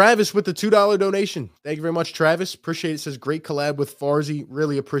 Travis with the $2 donation. Thank you very much, Travis. Appreciate it. Says great collab with Farzi.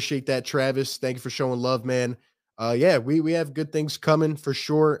 Really appreciate that, Travis. Thank you for showing love, man. Yeah, we have good things coming for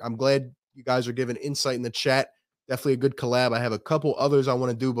sure. I'm glad you guys are giving insight in the chat. Definitely a good collab. I have a couple others I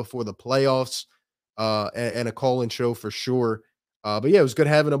want to do before the playoffs, and a call-in show for sure. But yeah, it was good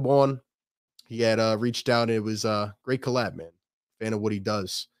having him on. He had reached out, and it was a great collab, man. Fan of what he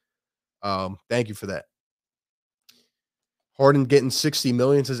does. Thank you for that. Harden getting 60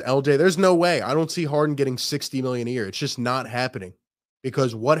 million, says LJ. There's no way. I don't see Harden getting 60 million a year. It's just not happening.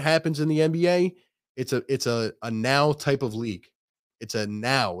 Because what happens in the NBA, it's a now type of league. It's a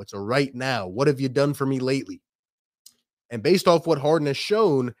now. It's a right now. What have you done for me lately? And based off what Harden has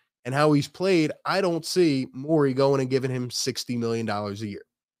shown and how he's played, I don't see Morey going and giving him $60 million a year.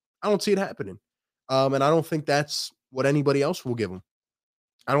 I don't see it happening. And I don't think that's what anybody else will give him.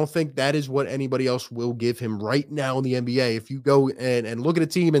 I don't think that is what anybody else will give him right now in the NBA. If you go and look at a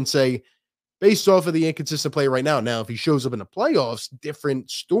team and say, based off of the inconsistent play right now, if he shows up in the playoffs,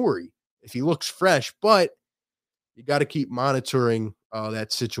 different story. If he looks fresh, but you got to keep monitoring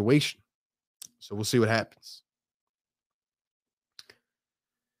that situation. So we'll see what happens.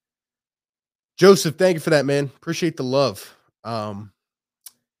 Joseph, thank you for that, man. Appreciate the love.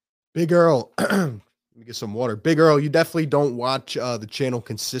 Big Earl, let me get some water. Big Earl, you definitely don't watch the channel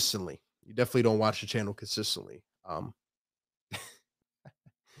consistently.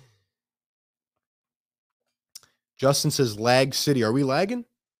 Justin says lag city. Are we lagging?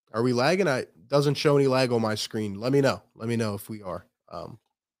 I doesn't show any lag on my screen. Let me know. Let me know if we are.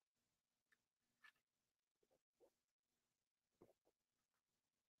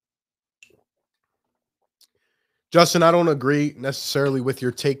 Justin, I don't agree necessarily with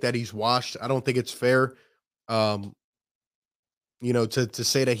your take that he's washed. I don't think it's fair, to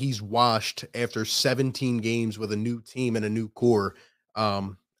say that he's washed after 17 games with a new team and a new core.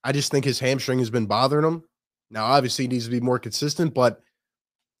 I just think his hamstring has been bothering him. Now, obviously, he needs to be more consistent, but,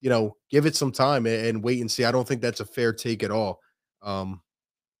 give it some time and wait and see. I don't think that's a fair take at all.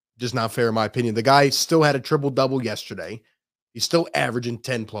 Just not fair in my opinion. The guy still had a triple-double yesterday. He's still averaging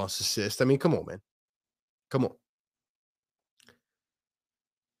 10-plus assists. I mean, come on, man. Come on.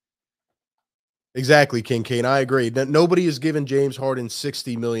 Exactly, King Kane. I agree. Nobody is giving James Harden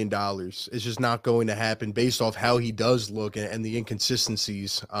 $60 million. It's just not going to happen based off how he does look and the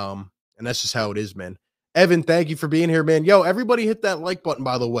inconsistencies. And that's just how it is, man. Evan, thank you for being here, man. Yo, everybody hit that like button,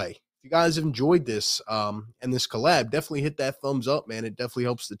 by the way. If you guys have enjoyed this and this collab, definitely hit that thumbs up, man. It definitely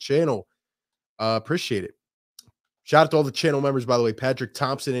helps the channel. Appreciate it. Shout out to all the channel members, by the way. Patrick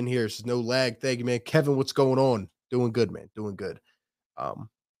Thompson in here. Says no lag. Thank you, man. Kevin, what's going on? Doing good, man. Doing good.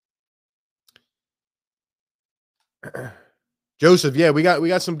 Joseph, yeah, we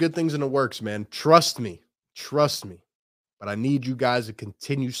got some good things in the works, man. Trust me. But I need you guys to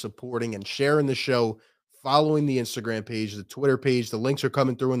continue supporting and sharing the show, following the Instagram page, the Twitter page. The links are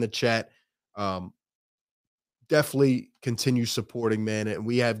coming through in the chat. Definitely continue supporting, man. And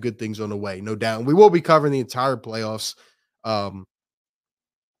we have good things on the way, no doubt. And we will be covering the entire playoffs. I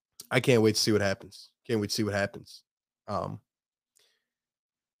can't wait to see what happens.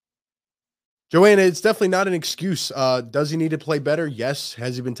 Joanna, it's definitely not an excuse. Does he need to play better? Yes.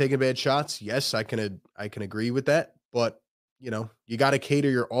 Has he been taking bad shots? Yes, I can agree with that. But, you got to cater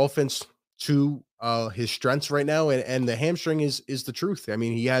your offense to his strengths right now, and the hamstring is the truth. I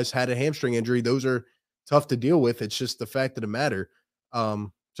mean, he has had a hamstring injury. Those are tough to deal with. It's just the fact of the matter.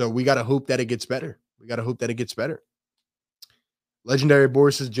 So we got to hope that it gets better. We got to hope that it gets better. Legendary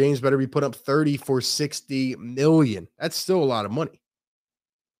Boris says James better be put up 30 for 60 million. That's still a lot of money.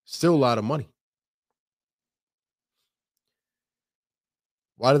 Still a lot of money.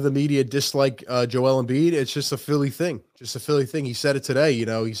 Why do the media dislike Joel Embiid? It's just a Philly thing. Just a Philly thing. He said it today. You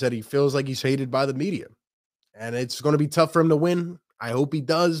know, he said he feels like he's hated by the media. And it's going to be tough for him to win. I hope he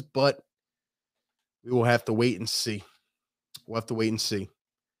does, but we will have to wait and see. We'll have to wait and see.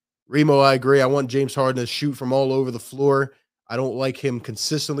 Remo, I agree. I want James Harden to shoot from all over the floor. I don't like him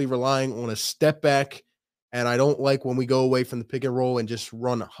consistently relying on a step back. And I don't like when we go away from the pick and roll and just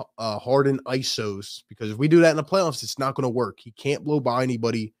run Harden ISOs, because if we do that in the playoffs, it's not going to work. He can't blow by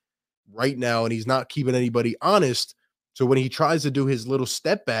anybody right now, and he's not keeping anybody honest. So when he tries to do his little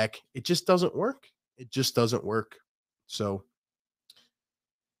step back, it just doesn't work. It just doesn't work. So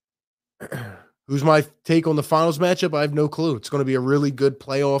who's my take on the finals matchup? I have no clue. It's going to be a really good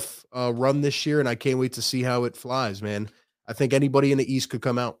playoff run this year, and I can't wait to see how it flies, man. I think anybody in the East could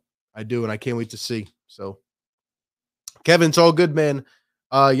come out. I do, and I can't wait to see. So, Kevin, it's all good, man.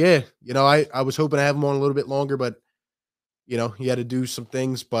 Yeah, you know, I was hoping to have him on a little bit longer, but, you know, he had to do some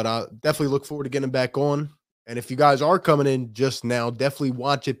things. But definitely look forward to getting him back on. And if you guys are coming in just now, definitely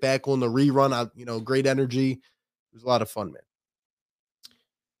watch it back on the rerun. You know, great energy. It was a lot of fun, man.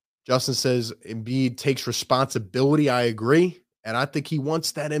 Justin says Embiid takes responsibility. I agree. And I think he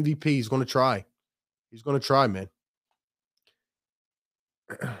wants that MVP. He's going to try. He's going to try, man.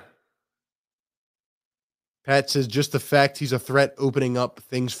 Pat says just the fact he's a threat opening up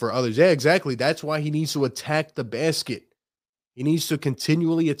things for others. Yeah, exactly. That's why he needs to attack the basket. He needs to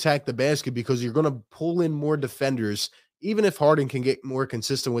continually attack the basket, because you're going to pull in more defenders. Even if Harden can get more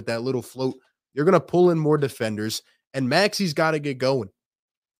consistent with that little float, you're going to pull in more defenders, and Maxi's got to get going.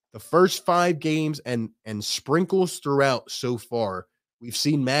 The first 5 games and sprinkles throughout so far, we've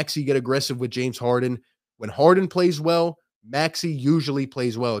seen Maxey get aggressive with James Harden. When Harden plays well, Maxey usually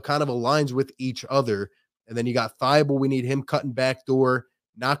plays well. It kind of aligns with each other. And then you got Thibault. We need him cutting back door,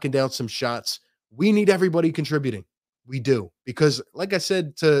 knocking down some shots. We need everybody contributing. We do. Because like I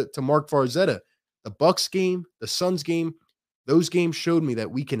said to Mark Farzetta, the Bucks game, the Suns game, those games showed me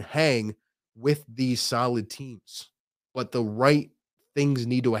that we can hang with these solid teams. But the right things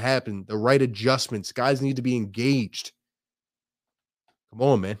need to happen. The right adjustments. Guys need to be engaged. Come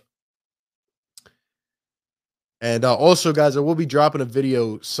on, man. And also, guys, I will be dropping a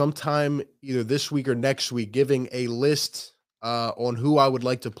video sometime either this week or next week giving a list on who I would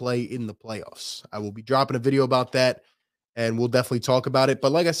like to play in the playoffs. I will be dropping a video about that, and we'll definitely talk about it.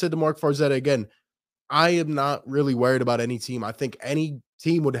 But like I said to Mark Farzetta, again, I am not really worried about any team. I think any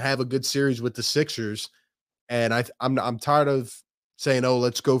team would have a good series with the Sixers, and I'm tired of saying, oh,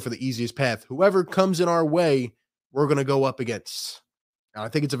 let's go for the easiest path. Whoever comes in our way, we're going to go up against. And I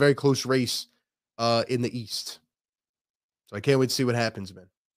think it's a very close race in the East. So I can't wait to see what happens, man.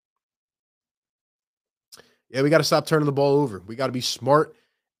 Yeah, we got to stop turning the ball over. We got to be smart.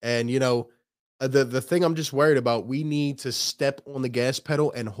 And, you know, the thing I'm just worried about, we need to step on the gas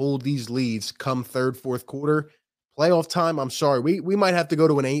pedal and hold these leads come third, fourth quarter. Playoff time, I'm sorry. We might have to go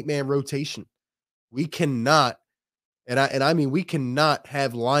to an 8-man rotation. We cannot, and I mean, we cannot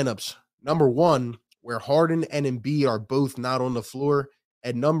have lineups, number one, where Harden and Embiid are both not on the floor.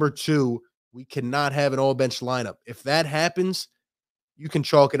 And number two, we cannot have an all-bench lineup. If that happens, you can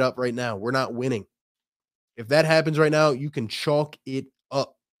chalk it up right now. We're not winning. If that happens right now, you can chalk it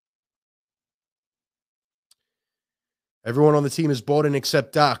up. Everyone on the team is bought in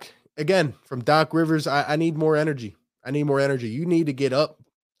except Doc. Again, from Doc Rivers, I need more energy. I need more energy. You need to get up.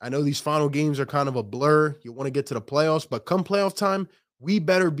 I know these final games are kind of a blur. You want to get to the playoffs, but come playoff time, we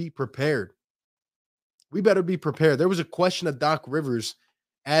better be prepared. We better be prepared. There was a question of Doc Rivers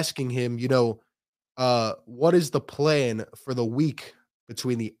asking him, you know, what is the plan for the week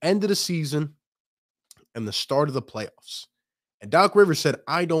between the end of the season and the start of the playoffs? And Doc Rivers said,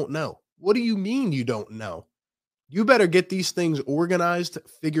 I don't know. What do you mean you don't know? You better get these things organized,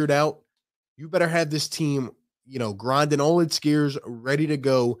 figured out. You better have this team, you know, grinding all its gears, ready to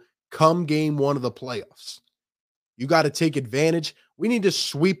go come game 1 of the playoffs. You got to take advantage. We need to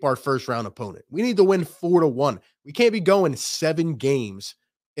sweep our first round opponent. We need to win 4-1. We can't be going 7 games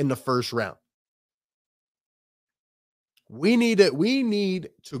in the first round. We need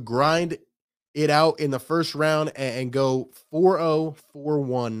to grind it out in the first round and go 4-0,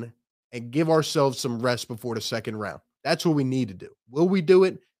 4-1, and give ourselves some rest before the second round. That's what we need to do. Will we do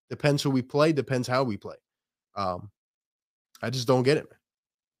it? Depends who we play, depends how we play. I just don't get it, man.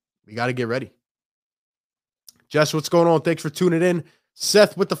 we got to get ready. Jess, what's going on? Thanks for tuning in.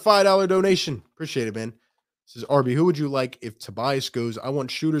 Seth with the $5 donation. Appreciate it, man. This is RB. Who would you like if Tobias goes? I want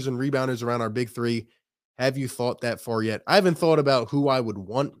shooters and rebounders around our big three. Have you thought that far yet? I haven't thought about who I would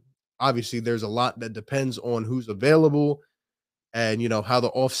want. Obviously, there's a lot that depends on who's available and, you know, how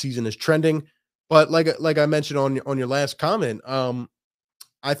the offseason is trending. But like I mentioned on your last comment,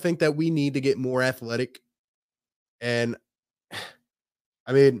 I think that we need to get more athletic. And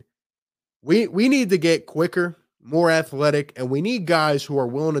I mean, we need to get quicker, more athletic, and we need guys who are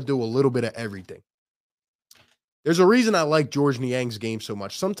willing to do a little bit of everything. There's a reason I like George Niang's game so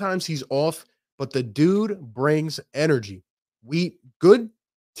much. Sometimes he's off, but the dude brings energy. Good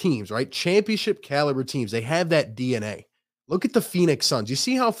teams, right? Championship caliber teams, they have that DNA. Look at the Phoenix Suns. You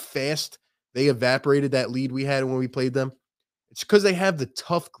see how fast they evaporated that lead we had when we played them? It's because they have the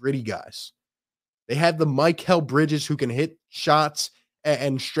tough, gritty guys. They have the Mikal Bridges who can hit shots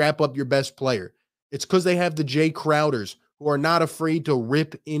and strap up your best player. It's because they have the Jay Crowders who are not afraid to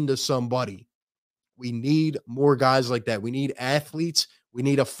rip into somebody. We need more guys like that. We need athletes. We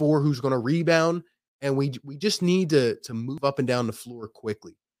need a 4 who's going to rebound. And we just need to move up and down the floor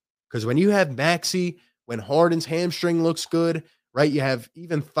quickly. Because when you have Maxey, when Harden's hamstring looks good, right? You have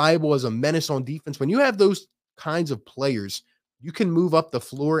even Thibault as a menace on defense. When you have those kinds of players, you can move up the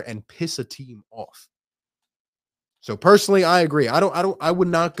floor and piss a team off. So personally, I agree. I would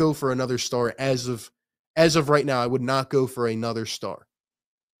not go for another star as of right now. I would not go for another star.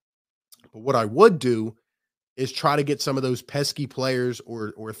 But what I would do is try to get some of those pesky players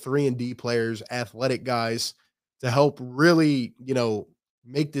or 3-and-D players, athletic guys, to help really, you know,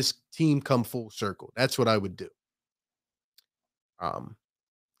 make this team come full circle. That's what I would do.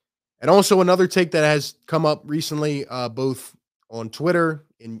 And also another take that has come up recently, both on Twitter,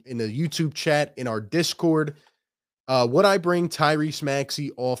 in the YouTube chat, in our Discord. Would I bring Tyrese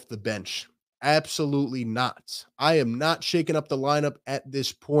Maxey off the bench? Absolutely not. I am not shaking up the lineup at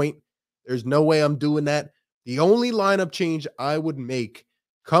this point. There's no way I'm doing that. The only lineup change I would make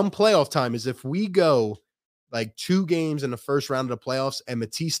come playoff time is if we go like 2 games in the first round of the playoffs and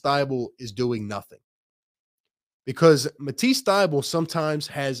Matisse Thybulle is doing nothing. Because Matisse Thybulle sometimes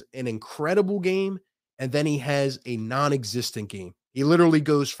has an incredible game and then he has a non-existent game. He literally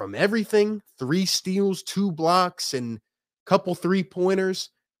goes from everything, 3 steals, 2 blocks, and a couple 3-pointers,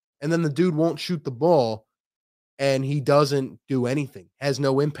 and then the dude won't shoot the ball, and he doesn't do anything. Has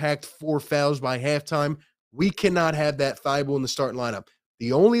no impact, 4 fouls by halftime. We cannot have that Thybulle in the starting lineup.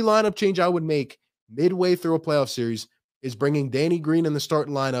 The only lineup change I would make midway through a playoff series is bringing Danny Green in the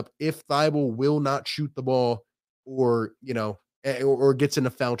starting lineup if Thybulle will not shoot the ball or, you know, or gets into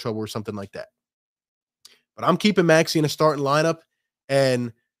foul trouble or something like that. But I'm keeping Maxey in a starting lineup.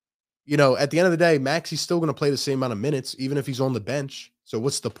 And, you know, at the end of the day, Maxey's still going to play the same amount of minutes, even if he's on the bench. So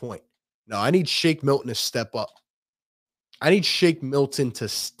what's the point? No, I need Shake Milton to step up. I need Shake Milton to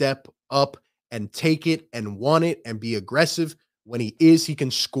step up and take it and want it and be aggressive. When he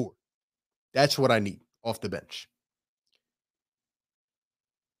can score. That's what I need off the bench.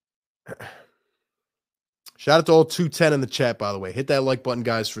 Shout out to all 210 in the chat, by the way. Hit that like button,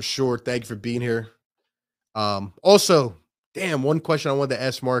 guys, for sure. Thank you for being here. Also, damn, one question I wanted to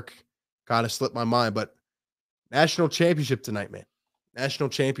ask Mark kind of slipped my mind, but national championship tonight, man. National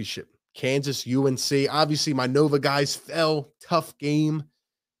championship. Kansas, UNC. Obviously, my Nova guys fell. Tough game.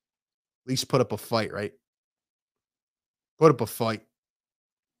 At least put up a fight, right? Put up a fight.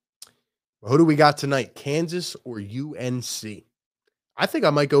 Who do we got tonight? Kansas or UNC? I think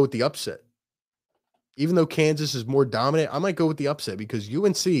I might go with the upset. Even though Kansas is more dominant, I might go with the upset because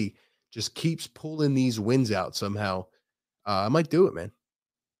UNC just keeps pulling these wins out somehow. I might do it, man.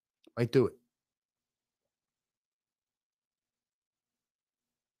 Might do it.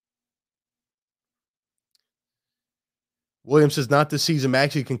 Williams says, not this season.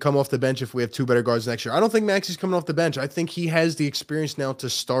 Maxey can come off the bench if we have 2 better guards next year. I don't think Maxey's coming off the bench. I think he has the experience now to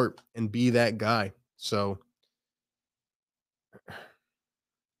start and be that guy. So it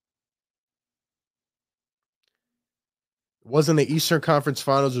wasn't the Eastern Conference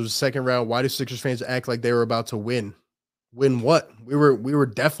Finals. It was the second round. Why do Sixers fans act like they were about to win? Win what? We were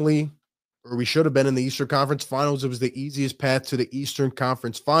definitely, or we should have been in the Eastern Conference Finals. It was the easiest path to the Eastern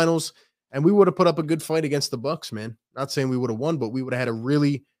Conference Finals. And we would have put up a good fight against the Bucks, man. Not saying we would have won, but we would have had a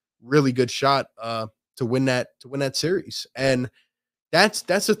really, really good shot to win that series. And that's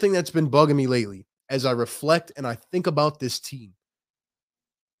the thing that's been bugging me lately as I reflect and I think about this team.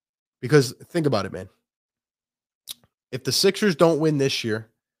 Because think about it, man. If the Sixers don't win this year,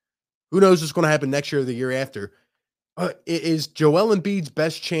 who knows what's going to happen next year or the year after? Is Joel Embiid's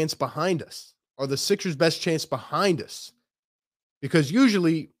best chance behind us? Are the Sixers' best chance behind us? Because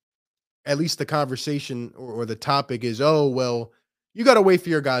usually at least the conversation or the topic is, oh, well, you got to wait for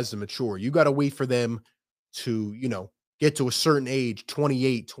your guys to mature. You got to wait for them to, get to a certain age,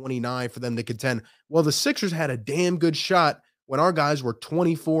 28, 29, for them to contend. Well, the Sixers had a damn good shot when our guys were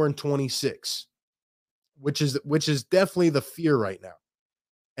 24 and 26, which is definitely the fear right now.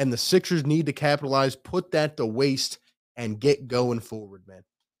 And the Sixers need to capitalize, put that to waste, and get going forward, man.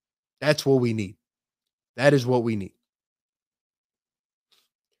 That's what we need. That is what we need.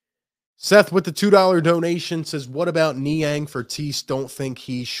 Seth with the $2 donation says, what about Niang for Tease? Don't think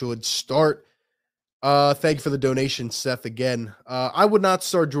he should start. Thank you for the donation, Seth, again. I would not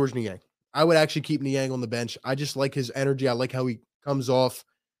start George Niang. I would actually keep Niang on the bench. I just like his energy. I like how he comes off.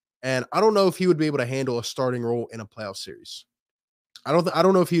 And I don't know if he would be able to handle a starting role in a playoff series. I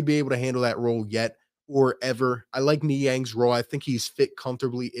don't know if he'd be able to handle that role yet or ever. I like Niang's role. I think he's fit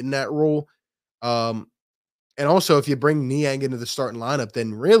comfortably in that role. And also, if you bring Niang into the starting lineup,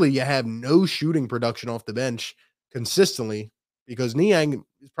 then really you have no shooting production off the bench consistently, because Niang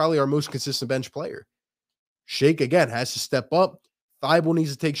is probably our most consistent bench player. Shake, again, has to step up. Thibault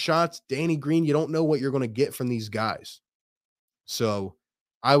needs to take shots. Danny Green, you don't know what you're going to get from these guys. So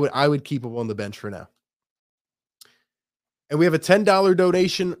I would keep him on the bench for now. And we have a $10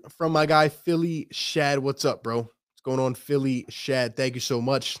 donation from my guy, Philly Shad. What's up, bro? What's going on, Philly Shad? Thank you so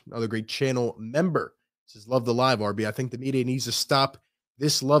much. Another great channel member. Says, love the live, RB. I think the media needs to stop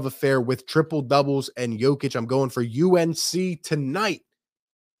this love affair with triple doubles and Jokic. I'm going for UNC tonight.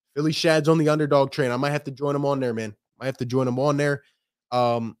 Philly Shad's on the underdog train. I might have to join him on there, man. Might have to join him on there.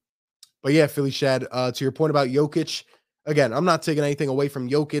 But yeah, Philly Shad, to your point about Jokic, again, I'm not taking anything away from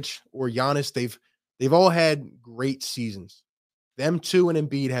Jokic or Giannis. They've all had great seasons. Them two and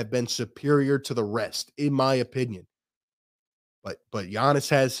Embiid have been superior to the rest, in my opinion. But Giannis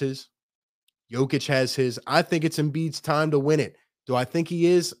has his. Jokic has his. I think it's Embiid's time to win it. Do I think he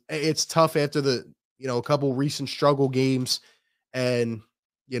is? It's tough after a couple recent struggle games. And,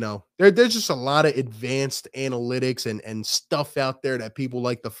 there's just a lot of advanced analytics and stuff out there that people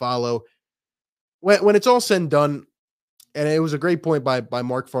like to follow. When it's all said and done, and it was a great point by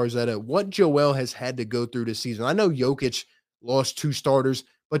Mark Farzetta, what Joel has had to go through this season. I know Jokic lost 2 starters,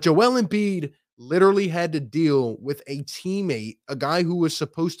 but Joel Embiid literally had to deal with a teammate, a guy who was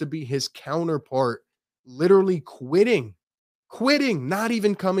supposed to be his counterpart, literally quitting, not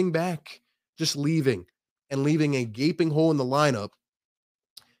even coming back, just leaving and leaving a gaping hole in the lineup.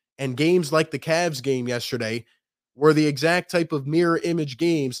 And games like the Cavs game yesterday were the exact type of mirror image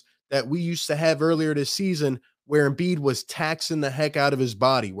games that we used to have earlier this season, where Embiid was taxing the heck out of his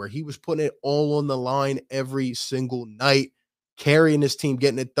body, where he was putting it all on the line every single night, carrying his team,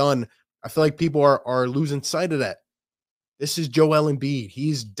 getting it done. I feel like people are losing sight of that. This is Joel Embiid.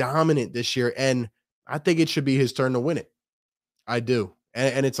 He's dominant this year, and I think it should be his turn to win it. I do.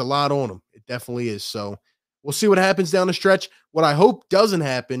 And it's a lot on him. It definitely is. So we'll see what happens down the stretch. What I hope doesn't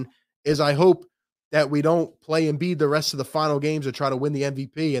happen is I hope that we don't play Embiid the rest of the final games to try to win the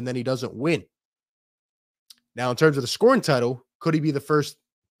MVP, and then he doesn't win. Now, in terms of the scoring title, could he be the first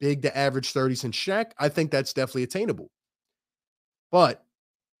big to average 30 since Shaq? I think that's definitely attainable. But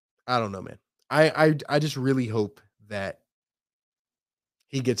I don't know, man. I just really hope that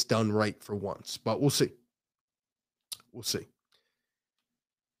he gets done right for once. But we'll see. We'll see.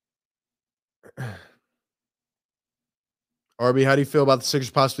 RB, how do you feel about the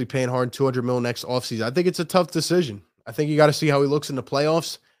Sixers possibly paying Harden $200 million next offseason? I think it's a tough decision. I think you got to see how he looks in the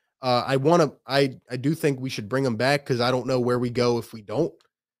playoffs. I do think we should bring him back, because I don't know where we go if we don't.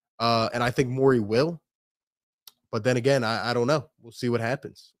 And I think Morey will. But then again, I don't know. We'll see what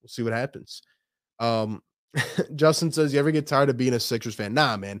happens. Justin says, you ever get tired of being a Sixers fan?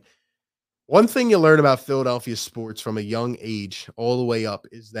 Nah, man. One thing you learn about Philadelphia sports from a young age all the way up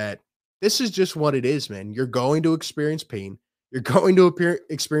is that this is just what it is, man. You're going to experience pain. You're going to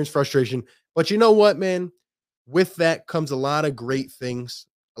experience frustration. But you know what, man? With that comes a lot of great things,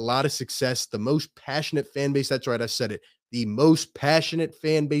 a lot of success, the most passionate fan base. That's right, I said it. The most passionate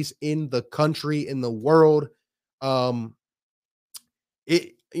fan base in the country, in the world. Whether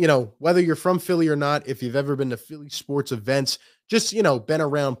you're from Philly or not, if you've ever been to Philly sports events, just, been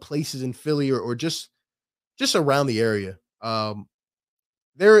around places in Philly or just around the area.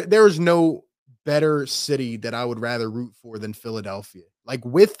 There is no better city that I would rather root for than Philadelphia. Like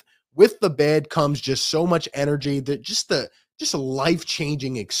with the bad comes just so much energy, that just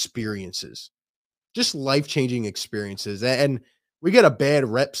life-changing experiences. Just life-changing experiences. And we get a bad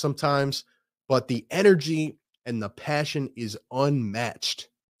rep sometimes, but the energy and the passion is unmatched.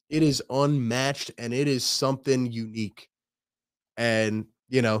 It is unmatched, and it is something unique. And,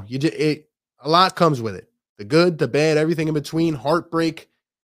 a lot comes with it. The good, the bad, everything in between, heartbreak,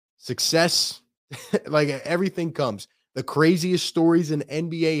 success, like everything comes. The craziest stories in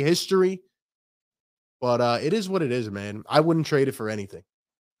NBA history. But it is what it is, man. I wouldn't trade it for anything.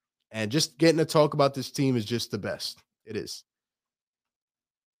 And just getting to talk about this team is just the best. It is.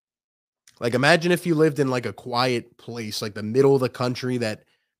 Like, imagine if you lived in like a quiet place, like the middle of the country, that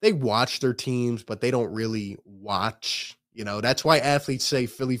they watch their teams, but they don't really watch. You know, that's why athletes say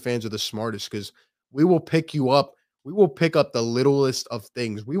Philly fans are the smartest, because we will pick you up. We will pick up the littlest of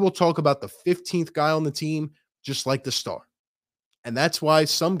things. We will talk about the 15th guy on the team, just like the star. And that's why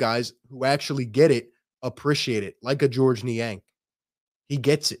some guys who actually get it appreciate it, like a George Niang. He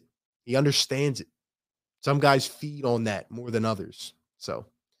gets it. He understands it. Some guys feed on that more than others. So,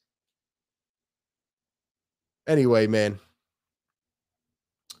 anyway, man.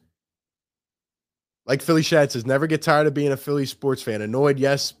 Like Philly Shad says, never get tired of being a Philly sports fan. Annoyed,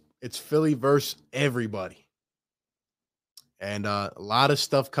 yes, it's Philly versus everybody. And a lot of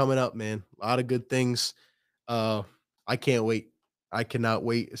stuff coming up, man. A lot of good things. I can't wait. I cannot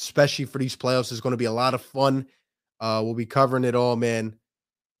wait, especially for these playoffs. It's going to be a lot of fun. We'll be covering it all, man.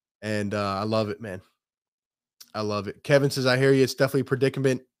 And I love it, man. I love it. Kevin says, I hear you. It's definitely a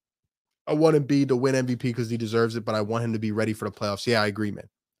predicament. I want Embiid to win MVP because he deserves it, but I want him to be ready for the playoffs. Yeah, I agree, man.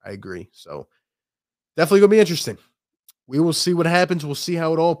 I agree. So definitely going to be interesting. We will see what happens. We'll see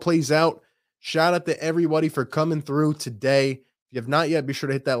how it all plays out. Shout out to everybody for coming through today. If you have not yet, be sure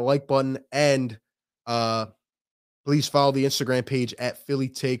to hit that like button, and please follow the Instagram page at Philly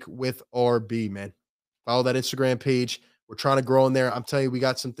Take with RB, man. Follow that Instagram page. We're trying to grow in there. I'm telling you, we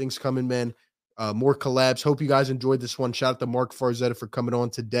got some things coming, man. More collabs. Hope you guys enjoyed this one. Shout out to Mark Farzetta for coming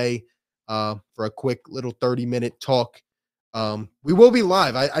on today for a quick little 30-minute talk. We will be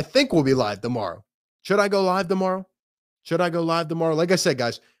live. I think we'll be live tomorrow. Should I go live tomorrow? Like I said,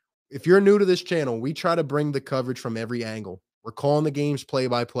 guys, if you're new to this channel, we try to bring the coverage from every angle. We're calling the games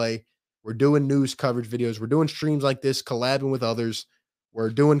play-by-play. We're doing news coverage videos. We're doing streams like this, collabing with others.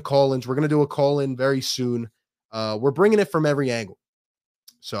 We're doing call-ins. We're going to do a call-in very soon. We're bringing it from every angle.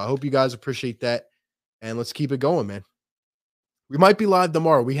 So I hope you guys appreciate that. And let's keep it going, man. We might be live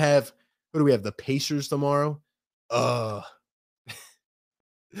tomorrow. We have, who do we have? The Pacers tomorrow. It's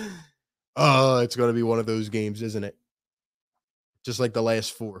going to be one of those games, isn't it? Just like the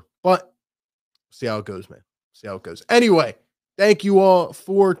last four. But see how it goes, man. See how it goes. Anyway, thank you all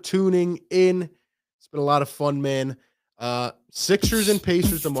for tuning in. It's been a lot of fun, man. Sixers and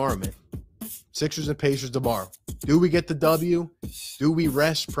Pacers tomorrow, man. Sixers and Pacers tomorrow. Do we get the W? Do we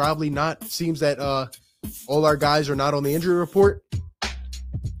rest? Probably not. Seems that all our guys are not on the injury report.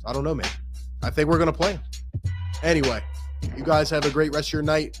 I don't know, man. I think we're going to play. Anyway, you guys have a great rest of your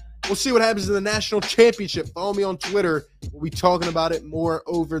night. We'll see what happens in the national championship. Follow me on Twitter. We'll be talking about it more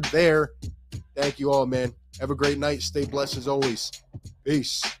over there. Thank you all, man. Have a great night. Stay blessed as always.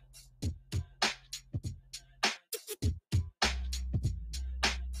 Peace.